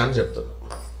 అవర్స్ ఛాన్స్ చెప్తాను.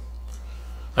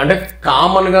 అంటే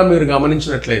కామన్గా మీరు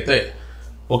గమనించినట్లయితే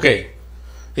ఓకే,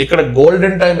 ఇక్కడ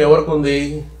గోల్డెన్ టైం ఎవరికి ఉంది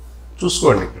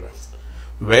చూసుకోండి. ఇక్కడ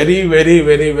very very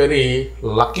very very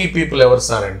lucky people ఎవరు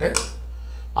సార్ అంటే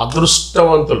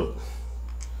అదృష్టవంతులు.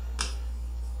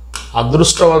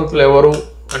 అదృష్టవంతులు ఎవరు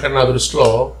అంటే నా దృష్టిలో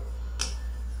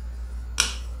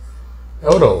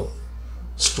ఎవరు,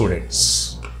 స్టూడెంట్స్.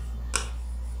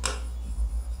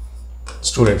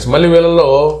 స్టూడెంట్స్. మళ్ళీ వీళ్ళలో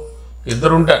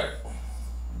ఇద్దరు ఉంటారు.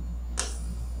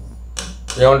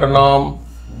 ఏమంటున్నాం?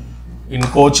 ఇన్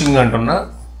కోచింగ్ అంటున్నా,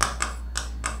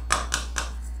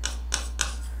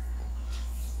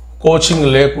 కోచింగ్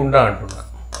లేకుండా అంటున్నా.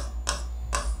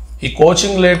 ఈ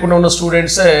కోచింగ్ లేకుండా ఉన్న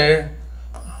స్టూడెంట్సే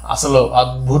అసలు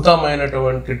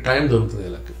అద్భుతమైనటువంటి టైం దొరుకుతుంది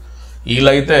వీళ్ళకి.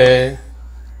 వీళ్ళైతే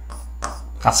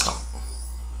కష్టం.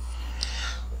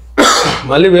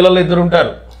 మళ్ళీ వీళ్ళలో ఇద్దరు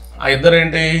ఉంటారు. ఆ ఇద్దరు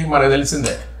ఏంటి మనకు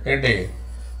తెలిసిందే, ఏంటి?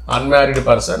 Unmarried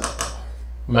person,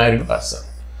 married person.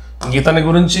 ఇతని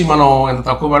గురించి మనం ఎంత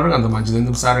తక్కువ పడడం అంత మంచిది.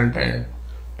 ఎందుకు సార్ అంటే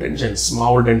టెన్షన్స్,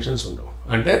 మామూలు టెన్షన్స్ ఉండవు.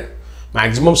 అంటే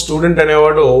మ్యాక్సిమం స్టూడెంట్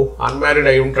అనేవాడు అన్మ్యారీడ్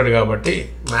అయి ఉంటాడు కాబట్టి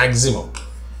మ్యాక్సిమం,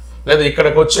 లేదా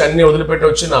ఇక్కడికి వచ్చి అన్నీ వదిలిపెట్టి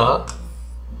వచ్చిన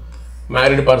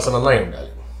మ్యారీడ్ పర్సన్ అన్న అయి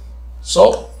ఉండాలి. సో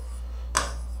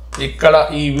ఇక్కడ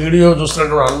ఈ వీడియో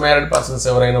చూస్తున్నటువంటి అన్మ్యారీడ్ పర్సన్స్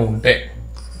ఎవరైనా ఉంటే,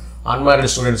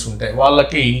 అన్మ్యారీడ్ స్టూడెంట్స్ ఉంటే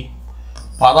వాళ్ళకి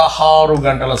 16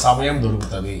 గంటల సమయం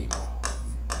దొరుకుతుంది.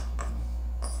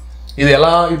 ఇది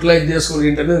ఎలా యూటిలైజ్ చేసుకుని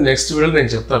ఏంటనేది నెక్స్ట్ వీడియోలో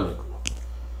నేను చెప్తాను మీకు.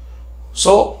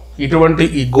 సో ఇటువంటి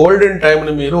ఈ గోల్డెన్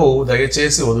టైంని మీరు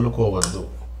దయచేసి వదులుకోవద్దు.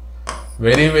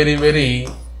 Very very very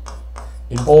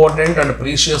important and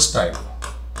precious time.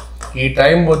 ఈ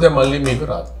టైం పోతే మళ్ళీ మీకు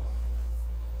రాదు.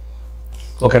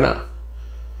 ఓకేనా?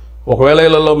 ఒకవేళ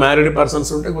వీళ్ళలో మ్యారీడ్ పర్సన్స్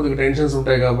ఉంటే కొద్దిగా టెన్షన్స్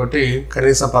ఉంటాయి కాబట్టి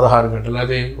కనీసం 16 గంటలు,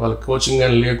 అది వాళ్ళకి కోచింగ్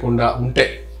అని లేకుండా ఉంటే,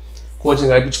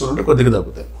 కోచింగ్ అయిపించుకుంటే కొద్దిగా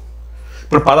తగ్గుతాయి.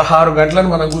 ఇప్పుడు 16 గంటలను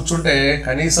మనం కూర్చుంటే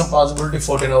కనీసం పాసిబిలిటీ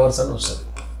 14 అవర్స్ అని వస్తుంది.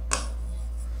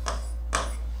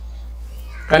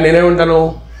 కానీ నేనేమంటాను,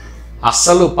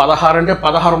 అస్సలు 16 అంటే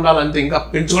 16 ఉండాలంతే, ఇంకా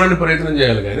పెంచుకోవడానికి ప్రయత్నం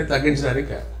చేయాలి కానీ తగ్గించడానికి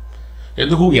కాదు.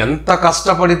 ఎందుకు? ఎంత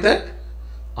కష్టపడితే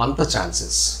అంత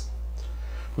ఛాన్సెస్.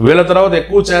 వీళ్ళ తర్వాత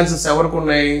ఎక్కువ ఛాన్సెస్ ఎవరికి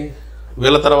ఉన్నాయి?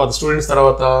 వీళ్ళ తర్వాత స్టూడెంట్స్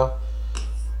తర్వాత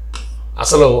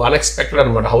అసలు అన్ఎక్స్పెక్టెడ్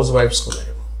అనమాట, హౌస్ వైఫ్స్కి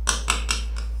ఉన్నాయి.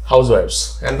 హౌస్ వైఫ్స్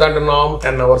ఎంత అంటున్నాం?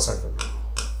 10 అవర్స్ అంటున్నాం.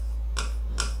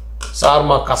 సార్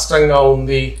మాకు కష్టంగా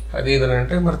ఉంది అది ఇదని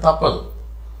అంటే మరి తప్పదు.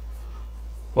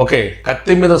 ఓకే,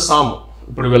 కత్తి మీద సాము.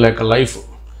 ఇప్పుడు వీళ్ళ యొక్క లైఫ్,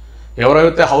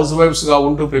 ఎవరైతే హౌస్ వైఫ్స్గా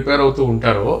ఉంటూ ప్రిపేర్ అవుతూ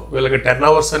ఉంటారో వీళ్ళకి 10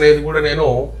 అవర్స్ అనేది కూడా నేను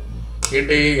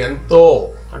ఏంటి ఎంతో,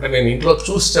 అంటే నేను ఇంట్లో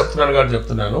చూసి చెప్తున్నాను కాబట్టి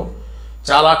చెప్తున్నాను,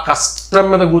 చాలా కష్టం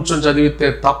మీద కూర్చొని చదివితే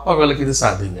తప్ప వీళ్ళకి ఇది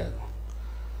సాధ్యం కాదు.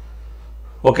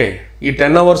 ఓకే, ఈ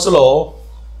 10 అవర్స్లో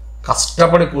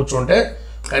కష్టపడి కూర్చుంటే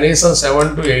కనీసం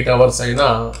 7 to 8 అవర్స్ అయినా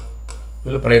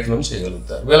వీళ్ళు ప్రయత్నం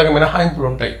చేయగలుగుతారు. వీళ్ళకి మినహాయింపులు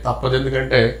ఉంటాయి, తప్పదు.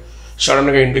 ఎందుకంటే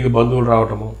సడన్గా ఇంటికి బంధువులు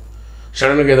రావటము,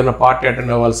 సడన్గా ఏదైనా పార్టీ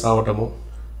అటెండ్ అవ్వాల్సి రావటము,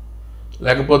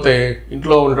 లేకపోతే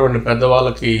ఇంట్లో ఉన్నటువంటి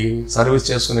పెద్దవాళ్ళకి సర్వీస్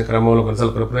చేసుకునే క్రమంలో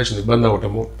కొన్నిసార్లు ప్రిపరేషన్ ఇబ్బంది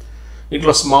అవ్వటము,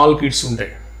 ఇంట్లో స్మాల్ కిడ్స్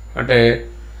ఉంటాయి, అంటే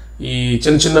ఈ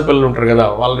చిన్న చిన్న పిల్లలు ఉంటారు కదా,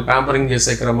 వాళ్ళని ప్యాంపరింగ్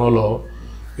చేసే క్రమంలో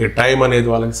ఈ టైం అనేది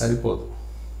వాళ్ళకి సరిపోదు.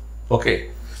 ఓకే,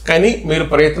 కానీ మీరు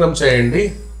ప్రయత్నం చేయండి.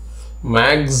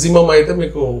 మ్యాక్సిమం అయితే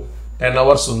మీకు 10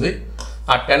 అవర్స్ ఉంది.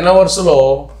 ఆ 10 అవర్స్లో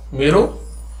మీరు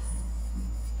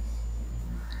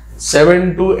 7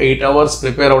 to 8 అవర్స్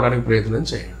ప్రిపేర్ అవ్వడానికి ప్రయత్నం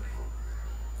చేయండి.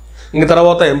 ఇంక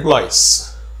తర్వాత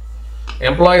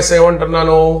ఎంప్లాయీస్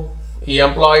ఏమంటున్నాను, ఈ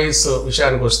ఎంప్లాయీస్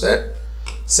విషయానికి వస్తే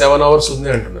 7 అవర్స్ ఉంది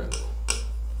అంటున్నాను.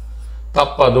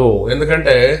 తప్పదు.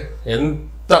 ఎందుకంటే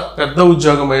ఎంత పెద్ద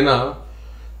ఉద్యోగమైనా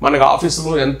మనకి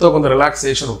ఆఫీసులో ఎంతో కొంత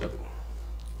రిలాక్సేషన్ ఉంటుంది,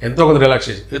 ఎంతో కొంత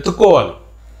రిలాక్సేషన్ ఎత్తుక్కోవాలి.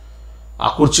 ఆ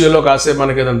కుర్చీలో కాసేపు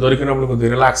మనకి ఏదైనా దొరికినప్పుడు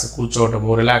కొద్దిగా రిలాక్స్ కూర్చోవటము,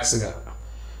 రిలాక్స్గా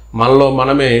మనలో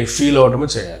మనమే ఫీల్ అవ్వటము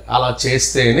చేయాలి. అలా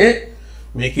చేస్తేనే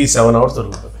మీకు ఈ 7 అవర్స్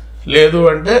దొరుకుతుంది. లేదు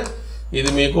అంటే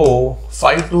ఇది మీకు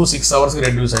 5 to 6 అవర్స్కి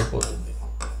రెడ్యూస్ అయిపోతుంది.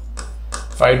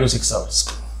 5 to 6 అవర్స్.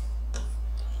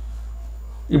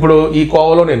 ఇప్పుడు ఈ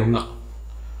కోవలో నేనున్నా.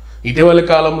 ఇటీవలి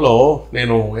కాలంలో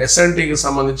నేను ఎస్ఎన్టీకి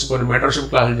సంబంధించి కొన్ని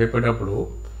మెంటర్షిప్ క్లాసులు చెప్పేటప్పుడు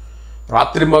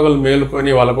రాత్రి మగలు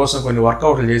మేలుకొని వాళ్ళ కోసం కొన్ని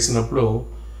వర్కౌట్లు చేసినప్పుడు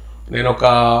నేను ఒక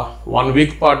 1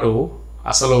 వీక్ పాటు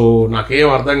అసలు నాకేం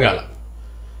అర్థం కాల,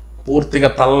 పూర్తిగా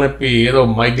తలనొప్పి, ఏదో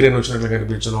మైగ్రేన్ వచ్చినట్లు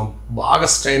కనిపించడం, బాగా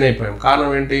స్ట్రెయిన్ అయిపోయాం.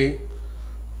 కారణం ఏంటి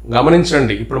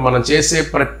గమనించండి. ఇప్పుడు మనం చేసే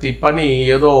ప్రతి పని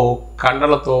ఏదో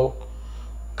కండలతో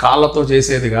కాళ్ళతో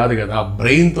చేసేది కాదు కదా,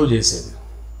 బ్రెయిన్తో చేసేది.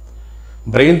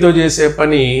 బ్రెయిన్తో చేసే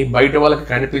పని బయట వాళ్ళకి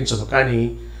కనిపించదు, కానీ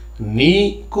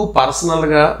నీకు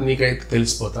పర్సనల్గా నీకైతే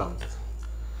తెలిసిపోతూ ఉంటుంది.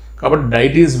 కాబట్టి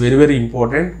diet is very very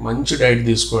important. మంచి డైట్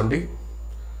తీసుకోండి.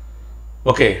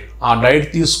 ఓకే, ఆ డైట్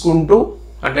తీసుకుంటూ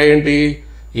అంటే ఏంటి,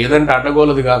 ఏదంటే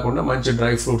అడ్డగోలది కాకుండా మంచి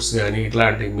డ్రై ఫ్రూట్స్ కానీ,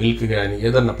 ఇట్లాంటి మిల్క్ కానీ,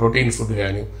 ఏదన్నా ప్రోటీన్ ఫుడ్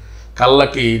కానీ,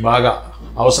 కళ్ళకి బాగా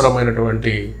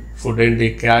అవసరమైనటువంటి ఫుడ్ ఏంటి,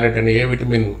 క్యారెట్ అని, ఏ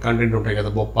విటమిన్ కంటెంట్ ఉంటాయి కదా,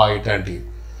 బొప్పాయి ఇట్లాంటివి,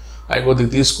 అవి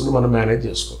కొద్దిగా తీసుకుని మనం మేనేజ్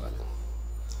చేసుకోవాలి.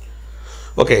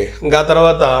 ఓకే, ఇంకా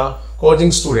తర్వాత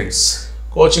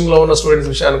కోచింగ్లో ఉన్న స్టూడెంట్స్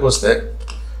విషయానికి వస్తే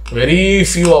వెరీ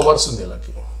ఫ్యూ అవర్స్ ఉంది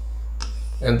వీళ్ళకి.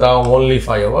 ఎంత ఓన్లీ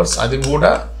 5 hours. అది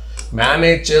కూడా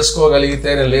మేనేజ్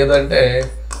చేసుకోగలిగితేనే, లేదంటే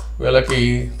వీళ్ళకి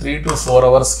 3 to 4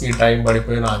 hours టైం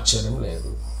పడిపోయిన ఆశ్చర్యం లేదు.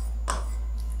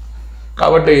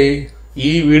 కాబట్టి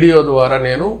ఈ వీడియో ద్వారా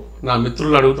నేను నా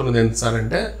మిత్రులు అడుగుతున్నది ఎంత సార్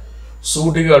అంటే,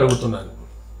 సూటిగా అడుగుతున్నాను.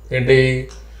 ఏంటి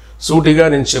సూటిగా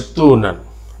నేను చెప్తూ ఉన్నాను.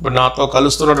 ఇప్పుడు నాతో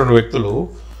కలుస్తున్నటువంటి వ్యక్తులు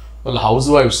వాళ్ళు హౌస్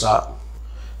వైఫ్సా,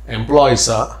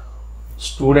 ఎంప్లాయీసా,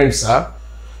 స్టూడెంట్సా,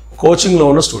 కోచింగ్లో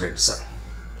ఉన్న స్టూడెంట్సా?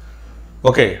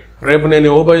 ఓకే, రేపు నేను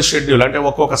ఓబై షెడ్యూల్ అంటే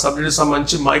ఒక్కొక్క సబ్జెక్ట్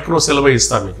సంబంధించి మైక్రో సిలబస్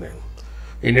ఇస్తాను మీకు. నేను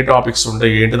ఎన్ని టాపిక్స్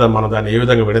ఉంటాయి, ఏంటిదో మన దాన్ని ఏ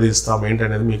విధంగా విడదీస్తాం ఏంటి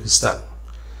అనేది మీకు ఇస్తాను.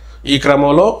 ఈ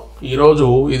క్రమంలో ఈరోజు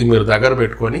ఇది మీరు దగ్గర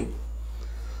పెట్టుకొని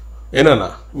ఏనన్నా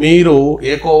మీరు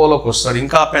ఏ కోవలోకి వస్తారు,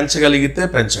 ఇంకా పెంచగలిగితే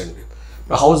పెంచండి.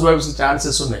 హౌస్ వైఫ్స్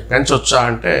ఛాన్సెస్ ఉన్నాయి, పెంచొచ్చా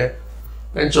అంటే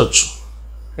పెంచవచ్చు.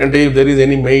 అంటే దెర్ ఈజ్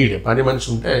ఎనీ మెయిడ్, పని మనిషి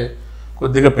ఉంటే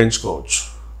కొద్దిగా పెంచుకోవచ్చు.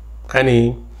 కానీ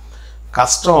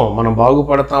కష్టం, మనం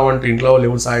బాగుపడతామంటే ఇంట్లో వాళ్ళు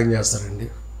ఎవరు సాయం చేస్తారండి?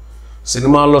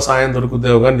 సినిమాల్లో సాయం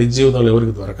దొరుకుతావు కానీ నిజ జీవితంలో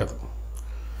ఎవరికి దొరకదు.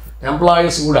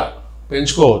 ఎంప్లాయీస్ కూడా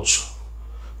పెంచుకోవచ్చు,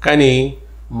 కానీ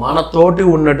మనతోటి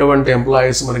ఉన్నటువంటి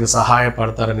ఎంప్లాయీస్ మనకి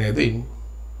సహాయపడతారనేది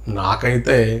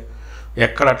నాకైతే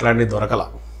ఎక్కడ అట్లాంటివి దొరకల.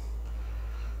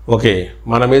 ఓకే,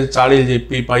 మన మీద చాడీలు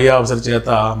చెప్పి పై ఆఫీసర్ చేత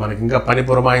మనకి ఇంకా పని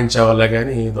పురమాయించే వాళ్ళే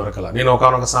కానీ దొరకల. నేను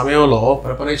ఒకనొక సమయంలో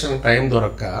ప్రిపరేషన్ టైం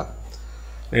దొరక్క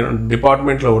నేను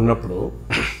డిపార్ట్మెంట్లో ఉన్నప్పుడు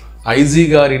ఐజీ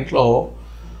గారి ఇంట్లో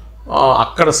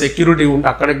అక్కడ సెక్యూరిటీ ఉంటే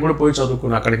అక్కడికి కూడా పోయి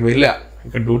చదువుకుని అక్కడికి వెళ్ళా.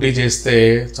 ఇక్కడ డ్యూటీ చేస్తే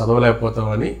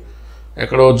చదవలేకపోతామని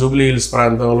ఎక్కడో జూబ్లీ హిల్స్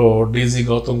ప్రాంతంలో డీజీ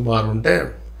గౌతమ్ కుమార్ ఉంటే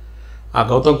ఆ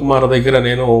గౌతమ్ కుమార్ దగ్గర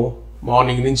నేను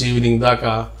మార్నింగ్ నుంచి ఈవినింగ్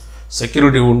దాకా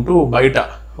సెక్యూరిటీ ఉంటూ బయట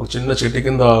ఒక చిన్న చెట్టు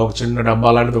కింద ఒక చిన్న డబ్బా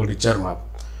లాంటిది ఒకటి ఇచ్చారు మాకు.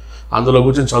 అందులో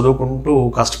కూర్చొని చదువుకుంటూ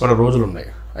కష్టపడే రోజులు ఉన్నాయి.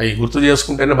 అవి గుర్తు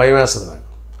చేసుకుంటేనే భయం వేస్తుంది నాకు.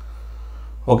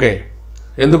 ఓకే,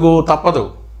 ఎందుకు తప్పదు.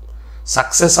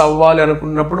 సక్సెస్ అవ్వాలి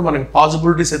అనుకున్నప్పుడు మనకి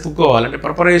పాసిబిలిటీస్ ఎత్తుక్కోవాలి. అంటే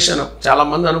ప్రిపరేషన్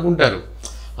చాలామంది అనుకుంటారు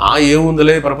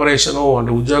ఏముందిలే ప్రిపరేషను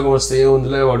అంటే ఉద్యోగం వస్తే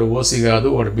ఏముందిలే, వాడు ఓసీ కాదు,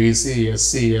 వాడు బీసీ,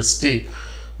 ఎస్సీ, ఎస్టీ,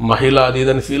 మహిళ అది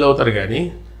ఇదని ఫీల్ అవుతారు. కానీ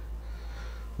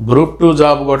గ్రూప్ 2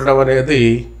 జాబ్ కొట్టడం అనేది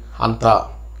అంత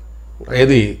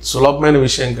సులభమైన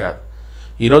విషయం కాదు.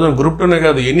 ఈరోజు గ్రూప్ 2నే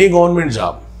కాదు, ఎనీ గవర్నమెంట్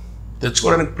జాబ్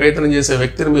తెచ్చుకోవడానికి ప్రయత్నం చేసే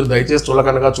వ్యక్తిని మీరు దయచేసి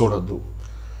చులకనగా చూడొద్దు.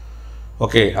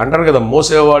 ఓకే, అంటారు కదా,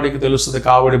 మోసేవాడికి తెలుస్తుంది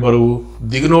కావడి బరువు,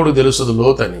 దిగునోడికి తెలుస్తుంది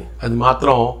లోతని. అది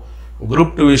మాత్రం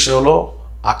గ్రూప్ 2 విషయంలో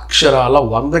అక్షరాల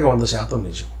 100కి 100%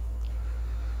 నిజం.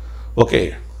 ఓకే,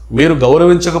 మీరు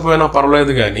గౌరవించకపోయినా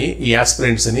పర్వాలేదు కానీ ఈ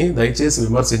యాస్పిరెంట్స్ని దయచేసి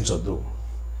విమర్శించొద్దు.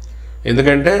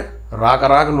 ఎందుకంటే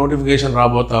రాక నోటిఫికేషన్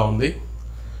రాబోతూ ఉంది.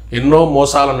 ఎన్నో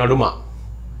మోసాల నడుమ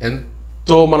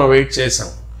ఎంతో మనం వెయిట్ చేసాం,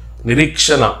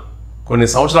 నిరీక్షణ కొన్ని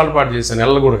సంవత్సరాల పాటు చేసాం,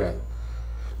 నెలలు కూడా కాదు.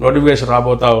 నోటిఫికేషన్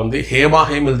రాబోతూ ఉంది,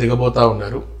 హేమాహేమీలు దిగబోతూ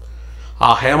ఉన్నారు. ఆ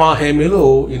హేమాహేమీలు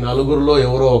ఈ నలుగురిలో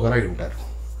ఎవరో ఒకరై ఉంటారు.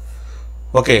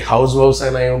 ఓకే, హౌస్ వైఫ్స్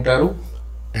అయినా అయి ఉంటారు,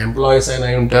 ఎంప్లాయీస్ అయినా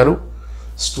అయి ఉంటారు,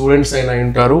 స్టూడెంట్స్ అయినా అయి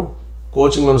ఉంటారు,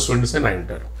 కోచింగ్లో ఉన్న స్టూడెంట్స్ అయినా అయి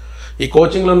ఉంటారు. ఈ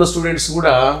కోచింగ్లో ఉన్న స్టూడెంట్స్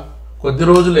కూడా కొద్ది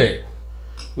రోజులే,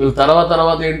 వీళ్ళు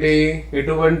తర్వాత ఏంటి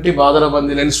ఎటువంటి బాధల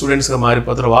బందీ లేని స్టూడెంట్స్గా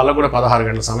మారిపోతారు. వాళ్ళకు కూడా 16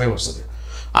 గంటల సమయం వస్తుంది.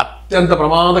 అత్యంత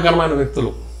ప్రమాదకరమైన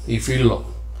వ్యక్తులు ఈ ఫీల్డ్లో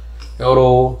ఎవరో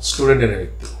స్టూడెంట్ అనే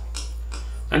వ్యక్తి.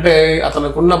 అంటే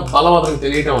అతనుకున్న బలం అతనికి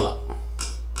తెలియటం వల్ల.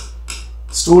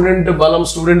 స్టూడెంట్ బలం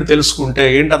స్టూడెంట్ తెలుసుకుంటే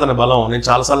ఏంటి అతని బలం, నేను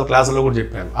చాలాసార్లు క్లాసులో కూడా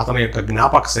చెప్పాను. అతని యొక్క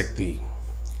జ్ఞాపక శక్తి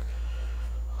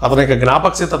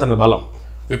అతని బలం.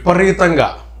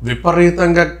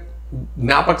 విపరీతంగా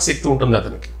జ్ఞాపక శక్తి ఉంటుంది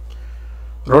అతనికి.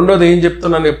 రెండోది ఏం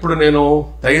చెప్తున్నాను ఎప్పుడు నేను,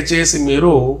 దయచేసి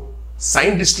మీరు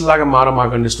సైంటిస్ట్ లాగా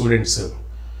మారమాకండి స్టూడెంట్స్.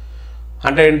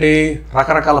 అంటే ఏంటి,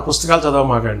 రకరకాల పుస్తకాలు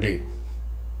చదవమాకండి.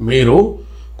 మీరు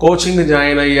కోచింగ్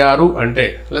జాయిన్ అయ్యారు అంటే,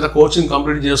 లేదా కోచింగ్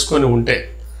కంప్లీట్ చేసుకొని ఉంటే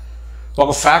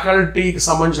ఒక ఫ్యాకల్టీకి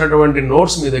సంబంధించినటువంటి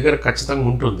నోట్స్ మీ దగ్గర ఖచ్చితంగా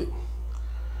ఉంటుంది.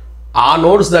 ఆ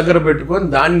నోట్స్ దగ్గర పెట్టుకొని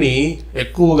దాన్ని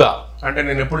ఎక్కువగా, అంటే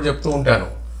నేను ఎప్పుడు చెప్తూ ఉంటాను,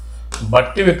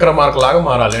 బట్టి విక్రమార్కలాగా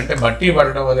మారాలి. అంటే బట్టి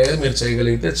పడటం అనేది మీరు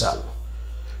చేయగలిగితే చాలు.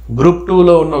 గ్రూప్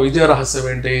 2లో ఉన్న విజయ రహస్యం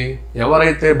ఏంటి,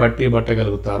 ఎవరైతే బట్టి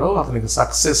పట్టగలుగుతారో అతనికి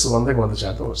సక్సెస్ 100కి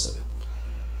 100% వస్తుంది.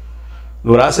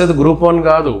 నువ్వు రాసేది గ్రూప్ 1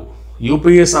 కాదు,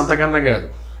 యూపీఎస్ అంతకన్నా కాదు,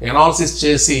 ఎనాలిసిస్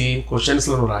చేసి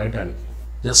క్వశ్చన్స్లో నువ్వు రాయటానికి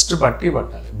జస్ట్ బట్టి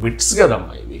పట్టాలి. బిట్స్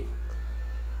కదమ్మా ఇవి.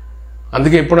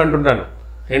 అందుకే ఎప్పుడు అంటుంటాను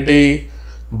ఏంటి,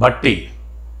 బట్టి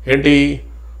ఏంటి,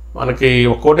 మనకి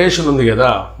ఒక కొటేషన్ ఉంది కదా,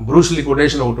 బ్రూస్లీ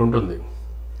కొటేషన్ ఒకటి ఉంటుంది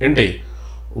ఏంటి,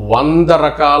 100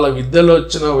 రకాల విద్యలు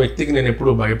వచ్చిన వ్యక్తికి నేను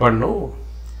ఎప్పుడు భయపడను,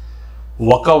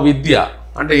 ఒక విద్య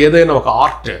అంటే ఏదైనా ఒక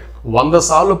ఆర్ట్ 100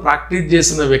 సార్లు ప్రాక్టీస్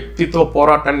చేసిన వ్యక్తితో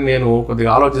పోరాటాన్ని నేను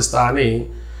కొద్దిగా ఆలోచిస్తా అని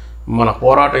మన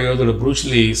పోరాట యోధుడు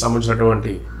బ్రూస్లీ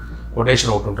సంబంధించినటువంటి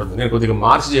కొటేషన్ ఒకటి ఉంటుంది. నేను కొద్దిగా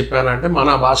మార్చి చెప్పానంటే మన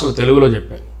భాషలో తెలుగులో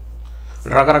చెప్పాను.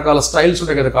 రకరకాల స్టైల్స్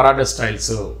ఉంటాయి కదా, కరాటే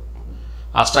స్టైల్స్.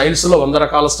 ఆ స్టైల్స్లో 100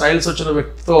 రకాల స్టైల్స్ వచ్చిన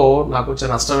వ్యక్తితో నాకు వచ్చే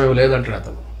నష్టమేమి లేదంటాడు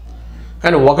అతను.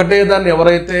 కానీ ఒకటే దాన్ని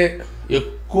ఎవరైతే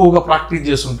ఎక్కువగా ప్రాక్టీస్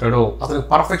చేసి ఉంటాడో అతనికి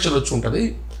పర్ఫెక్షన్ వచ్చి ఉంటుంది,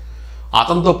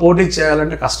 అతనితో పోటీ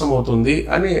చేయాలంటే కష్టమవుతుంది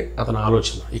అని అతని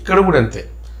ఆలోచన. ఇక్కడ కూడా అంతే.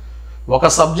 ఒక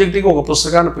సబ్జెక్టుకి ఒక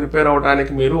పుస్తకాన్ని ప్రిపేర్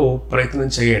అవ్వడానికి మీరు ప్రయత్నం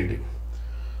చేయండి,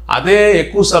 అదే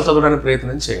ఎక్కువ సార్లు చదవడానికి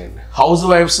ప్రయత్నం చేయండి. హౌస్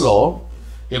వైఫ్స్లో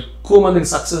ఎక్కువ మందికి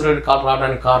సక్సెస్ రేట్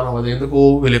రావడానికి కారణం అది. ఎందుకు?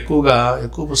 వీళ్ళు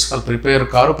ఎక్కువ పుస్తకాలు ప్రిపేర్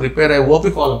అయ్యే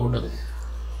ఓపిక వాళ్ళకు ఉండదు.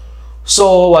 సో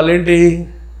వాళ్ళేంటి,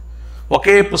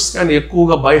 ఒకే పుస్తకాన్ని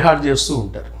ఎక్కువగా బై హార్ట్ చేస్తూ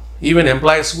ఉంటారు. ఈవెన్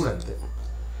ఎంప్లాయీస్ కూడా అంతే.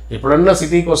 ఎప్పుడన్నా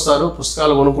సిటీకి వస్తారు,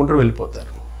 పుస్తకాలు కొనుక్కుంటూ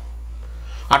వెళ్ళిపోతారు.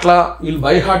 అట్లా వీళ్ళు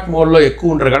బై హార్ట్ మోడ్లో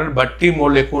ఎక్కువ ఉంటారు కాబట్టి, బట్టి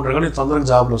మోడ్లో ఎక్కువ ఉంటారు కాబట్టి తొందరగా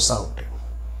జాబ్లు వస్తూ ఉంటాయి.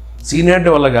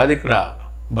 సీనియారిటీ వల్ల కాదు ఇక్కడ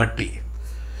బట్టి.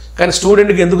 కానీ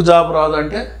స్టూడెంట్కి ఎందుకు జాబ్ రాదు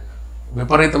అంటే,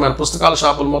 విపరీతమైన పుస్తకాల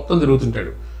షాపులు మొత్తం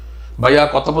తిరుగుతుంటాడు. భయ్యా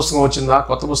కొత్త పుస్తకం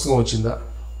వచ్చిందా,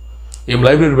 ఏం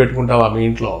లైబ్రరీ పెట్టుకుంటావా మీ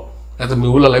ఇంట్లో, లేకపోతే మీ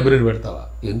ఊళ్ళో లైబ్రరీ పెడతావా?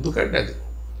 ఎందుకంటే అది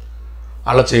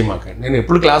అలా చేయమాకండి. నేను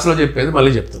ఎప్పుడు క్లాస్లో చెప్పేది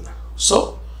మళ్ళీ చెప్తున్నా. సో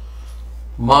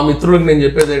మా మిత్రులకు నేను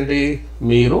చెప్పేది ఏంటి,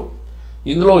 మీరు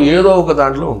ఇందులో ఏదో ఒక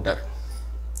దాంట్లో ఉంటారు.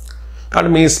 కానీ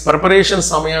మీ ప్రిపరేషన్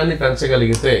సమయాన్ని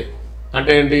పెంచగలిగితే,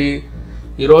 అంటే ఏంటి,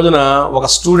 ఈ రోజున ఒక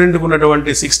స్టూడెంట్కి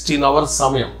ఉన్నటువంటి 16 అవర్స్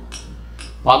సమయం,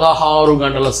 16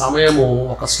 గంటల సమయము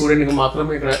ఒక స్టూడెంట్కి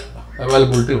మాత్రమే ఇక్కడ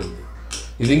అవైలబిలిటీ ఉంది.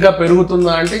 ఇది ఇంకా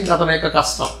పెరుగుతుందా అంటే ఇంకా అతని యొక్క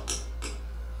కష్టం.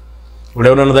 ఇప్పుడు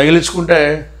ఎవరైనా తగిలించుకుంటే,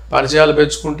 పరిచయాలు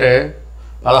పెంచుకుంటే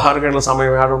 16 గంటల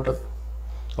సమయం ఏడ ఉంటుంది?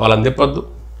 వాళ్ళని తిప్పొద్దు,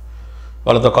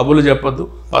 వాళ్ళతో కబుర్లు చెప్పొద్దు.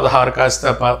 16 కాస్తే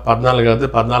 14 అవుతుంది,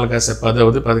 14 కాస్తే 10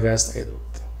 అవుతుంది, 10 కాస్తే 5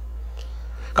 అవుతుంది.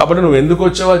 కాబట్టి నువ్వు ఎందుకు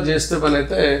వచ్చావో అది చేస్తే పని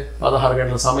అయితే 16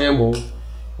 గంటల సమయము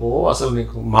అసలు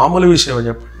నీకు మామూలు విషయం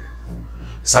చెప్పండి.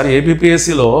 ఈసారి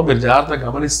ఏపీపీఎస్సీలో మీరు జాగ్రత్తగా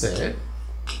గమనిస్తే,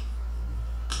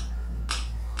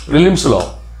 ప్రిలిమ్స్లో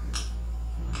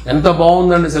ఎంత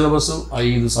బాగుందండి సిలబస్.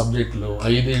 5 సబ్జెక్టులు,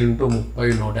 5 × 30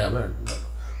 150 అంటున్నారు.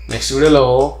 నెక్స్ట్ వీడియోలో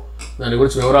దాని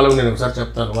గురించి వివరాలు నేను ఒకసారి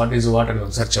చెప్తాను. వాట్ ఈజ్ వాట్ అని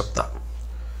ఒకసారి చెప్తాను.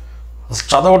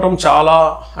 చదవటం చాలా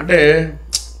అంటే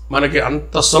మనకి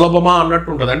అంత సులభమా అన్నట్టు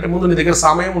ఉంటుంది. అంటే ముందు నీ దగ్గర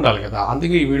సమయం ఉండాలి కదా,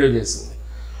 అందుకే ఈ వీడియో చేసింది.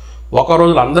 ఒక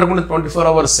రోజులో అందరికీ 24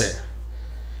 అవర్సే.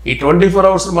 ఈ 24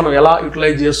 అవర్స్ మనం ఎలా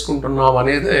యూటిలైజ్ చేసుకుంటున్నాం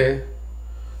అనేదే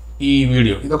ఈ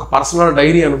వీడియో. ఇది ఒక పర్సనల్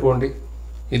డైరీ అనుకోండి.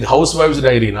 ఇది హౌస్ వైఫ్స్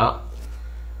డైరీనా,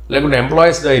 లేకుంటే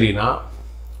ఎంప్లాయీస్ డైరీనా,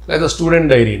 లేదా స్టూడెంట్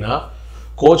డైరీనా,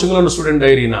 కోచింగ్లో ఉన్న స్టూడెంట్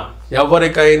డైరీనా,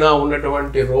 ఎవరికైనా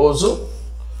ఉన్నటువంటి రోజు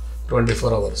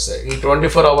 24 అవర్సే. ఈ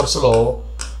 24 అవర్స్లో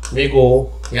మీకు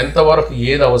ఎంతవరకు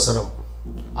ఏది అవసరం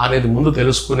అనేది ముందు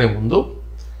తెలుసుకునే ముందు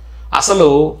అసలు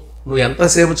నువ్వు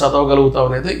ఎంతసేపు చదవగలుగుతావు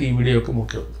అనేది ఈ వీడియో యొక్క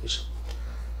ముఖ్య ఉద్దేశం.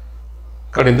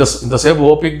 కానీ ఇంతసేపు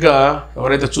ఓపిక్గా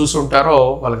ఎవరైతే చూసుంటారో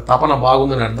వాళ్ళకి తపన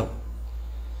బాగుందని అర్థం.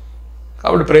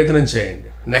 కాబట్టి ప్రయత్నం చేయండి.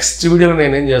 నెక్స్ట్ వీడియోలో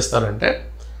నేనేం చేస్తానంటే,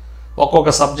 ఒక్కొక్క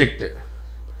subject,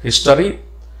 history,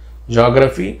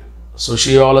 geography,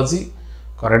 sociology,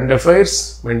 current affairs,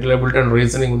 mental ability and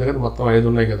reasoning ఉంది కదా, మొత్తం 5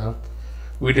 ఉన్నాయి కదా,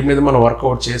 వీటి మీద మనం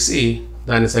వర్కౌట్ చేసి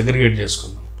దాన్ని సెగ్రిగేట్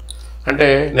చేసుకుందాం. అంటే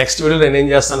నెక్స్ట్ వీడియోలో నేనేం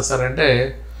చేస్తాను సార్ అంటే,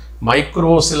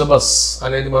 మైక్రో సిలబస్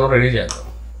అనేది మనం రెడీ చేద్దాం.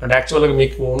 అంటే యాక్చువల్గా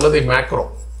మీకు ఉన్నది మ్యాక్రో,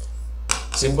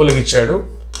 సింపుల్గా ఇచ్చాడు.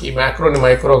 ఈ మ్యాక్రోని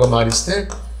మైక్రోగా మారిస్తే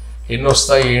ఎన్ని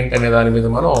వస్తాయి ఏంటి అనే దాని మీద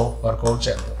మనం వర్కౌట్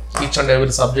చేద్దాం. ఈచ్ అండ్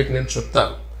ఎవ్రీ సబ్జెక్ట్ నేను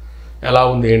చెప్తాను ఎలా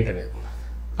ఉంది ఏంటి అనేది.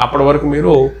 అప్పటి వరకు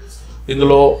మీరు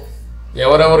ఇందులో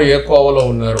ఎవరెవరు ఏ కోవలో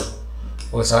ఉన్నారు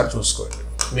ఒకసారి చూసుకోండి.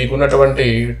 మీకున్నటువంటి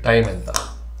టైం ఎంత.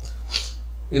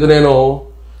 ఇది నేను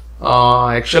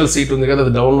ఎక్సెల్ సీట్ ఉంది కదా,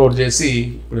 అది డౌన్లోడ్ చేసి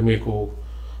ఇప్పుడు మీకు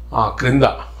క్రింద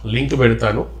లింక్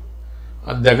పెడతాను.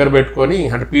 అది దగ్గర పెట్టుకొని,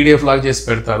 అంటే పీడిఎఫ్ లాగా చేసి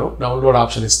పెడతాను, డౌన్లోడ్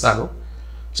ఆప్షన్ ఇస్తాను,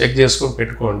 చెక్ చేసుకొని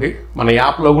పెట్టుకోండి. మన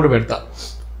యాప్లో కూడా పెడతా.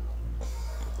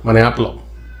 మన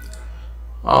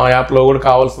యాప్లో కూడా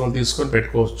కావాల్సిన తీసుకొని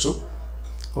పెట్టుకోవచ్చు.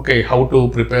 ఓకే, హౌ టు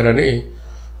ప్రిపేర్ అని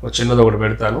చిన్నది ఒకటి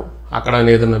పెడతాను. అక్కడ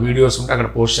ఏదైనా వీడియోస్ ఉంటే అక్కడ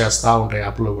పోస్ట్ చేస్తూ ఉంటాయి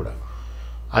యాప్లో కూడా.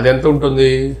 అది ఎంత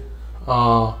ఉంటుంది,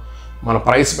 మన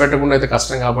ప్రైస్ పెట్టకుండా అయితే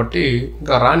కష్టం కాబట్టి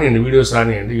ఇంకా రానియండి, వీడియోస్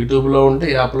రానియండి. యూట్యూబ్లో ఉంటే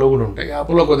యాప్లో కూడా ఉంటాయి.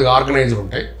 యాప్లో కొద్దిగా ఆర్గనైజ్డ్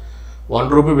ఉంటాయి. 1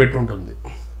 రూపీ పెట్టి ఉంటుంది.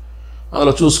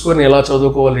 అందులో చూసుకొని ఎలా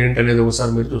చదువుకోవాలి ఏంటి అనేది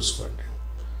ఒకసారి మీరు చూసుకోండి.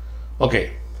 ఓకే,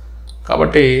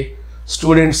 కాబట్టి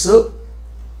స్టూడెంట్స్,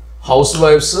 హౌస్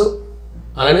వైఫ్స్,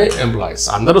 అలానే ఎంప్లాయీస్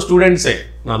అందరూ స్టూడెంట్సే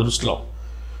నా దృష్టిలో.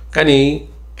 కానీ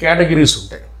కేటగిరీస్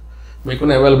ఉంటాయి.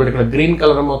 మీకున్న అవైలబిలిటీ ఇక్కడ గ్రీన్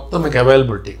కలర్ మొత్తం మీకు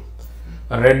అవైలబిలిటీ,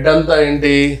 రెడ్ అంతా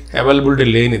ఏంటి అవైలబిలిటీ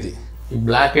లేనిది, ఈ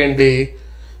బ్లాక్ ఏంటి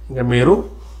ఇంకా మీరు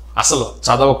అసలు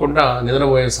చదవకుండా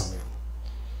నిద్రపోయే సమయం.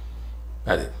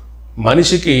 అది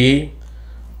మనిషికి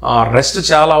రెస్ట్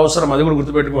చాలా అవసరం, అది కూడా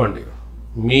గుర్తుపెట్టుకోండి.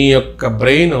 మీ యొక్క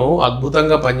బ్రెయిన్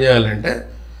అద్భుతంగా పనిచేయాలంటే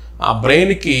ఆ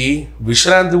బ్రెయిన్కి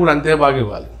విశ్రాంతి కూడా అంతే బాగా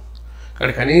ఇవ్వాలి.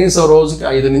 కానీ కనీసం రోజుకి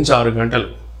 5 నుంచి 6 గంటలు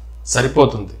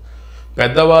సరిపోతుంది.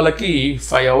 పెద్దవాళ్ళకి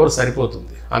 5 అవర్స్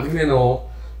సరిపోతుంది. అందుకే నేను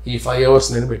ఈ 5 అవర్స్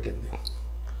నేను పెట్టింది.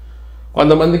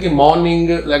 కొంతమందికి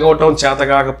మార్నింగ్ లెగవటం చేత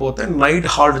కాకపోతే నైట్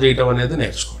హాల్ట్ చేయటం అనేది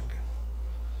నేర్చుకోండి.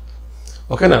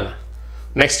 ఓకేనా?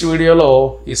 నెక్స్ట్ వీడియోలో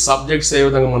ఈ సబ్జెక్ట్స్ ఏ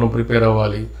విధంగా మనం ప్రిపేర్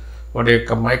అవ్వాలి, వాటి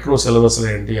యొక్క మైక్రో సిలబస్లు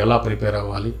ఏంటి, ఎలా ప్రిపేర్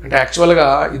అవ్వాలి అంటే యాక్చువల్గా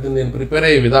ఇది నేను ప్రిపేర్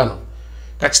అయ్యే విధానం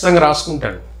ఖచ్చితంగా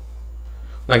రాసుకుంటాను.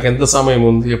 నాకు ఎంత సమయం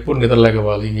ఉంది, ఎప్పుడు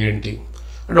నిద్రలేగవాలి ఏంటి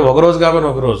అంటే ఒకరోజు కాబట్టి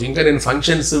ఒకరోజు. ఇంకా నేను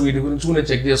ఫంక్షన్స్ వీటి గురించి కూడా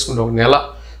చెక్ చేసుకుంటాను. ఒక నెల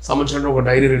సంవత్సరం ఒక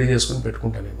డైరీ రెడీ చేసుకుని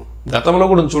పెట్టుకుంటాను నేను. గతంలో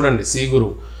కూడా చూడండి సి గురు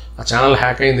ఆ ఛానల్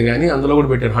హ్యాక్ అయింది కానీ అందులో కూడా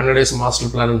పెట్టాను 100 days మాస్టర్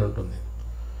ప్లాన్ అని ఉంటుంది.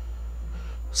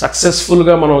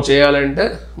 సక్సెస్ఫుల్గా మనం చేయాలంటే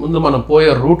ముందు మనం పోయే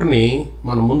రూట్ని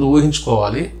మనం ముందు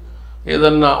ఊహించుకోవాలి.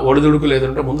 ఏదన్నా ఒడిదుడుకు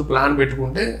లేదంటే ముందు ప్లాన్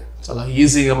పెట్టుకుంటే చాలా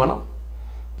ఈజీగా మనం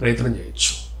ప్రయత్నం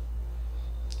చేయొచ్చు.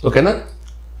 ఓకేనా?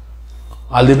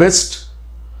 All the best.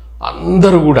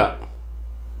 అందరూ కూడా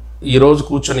ఈరోజు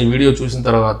కూర్చొని వీడియో చూసిన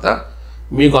తర్వాత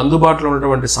మీకు అందుబాటులో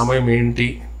ఉన్నటువంటి సమయం ఏంటి,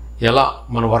 ఎలా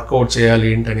మనం వర్కౌట్ చేయాలి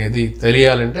ఏంటి అనేది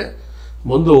తెలియాలంటే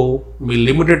ముందు మీ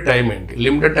లిమిటెడ్ టైం ఏంటి,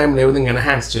 లిమిటెడ్ టైంని ఏ విధంగా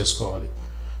ఎన్హాన్స్ చేసుకోవాలి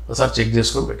ఒకసారి చెక్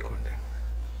చేసుకొని పెట్టుకోండి.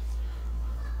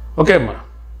 ఓకే అమ్మా,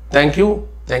 థ్యాంక్ యూ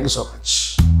సో మచ్.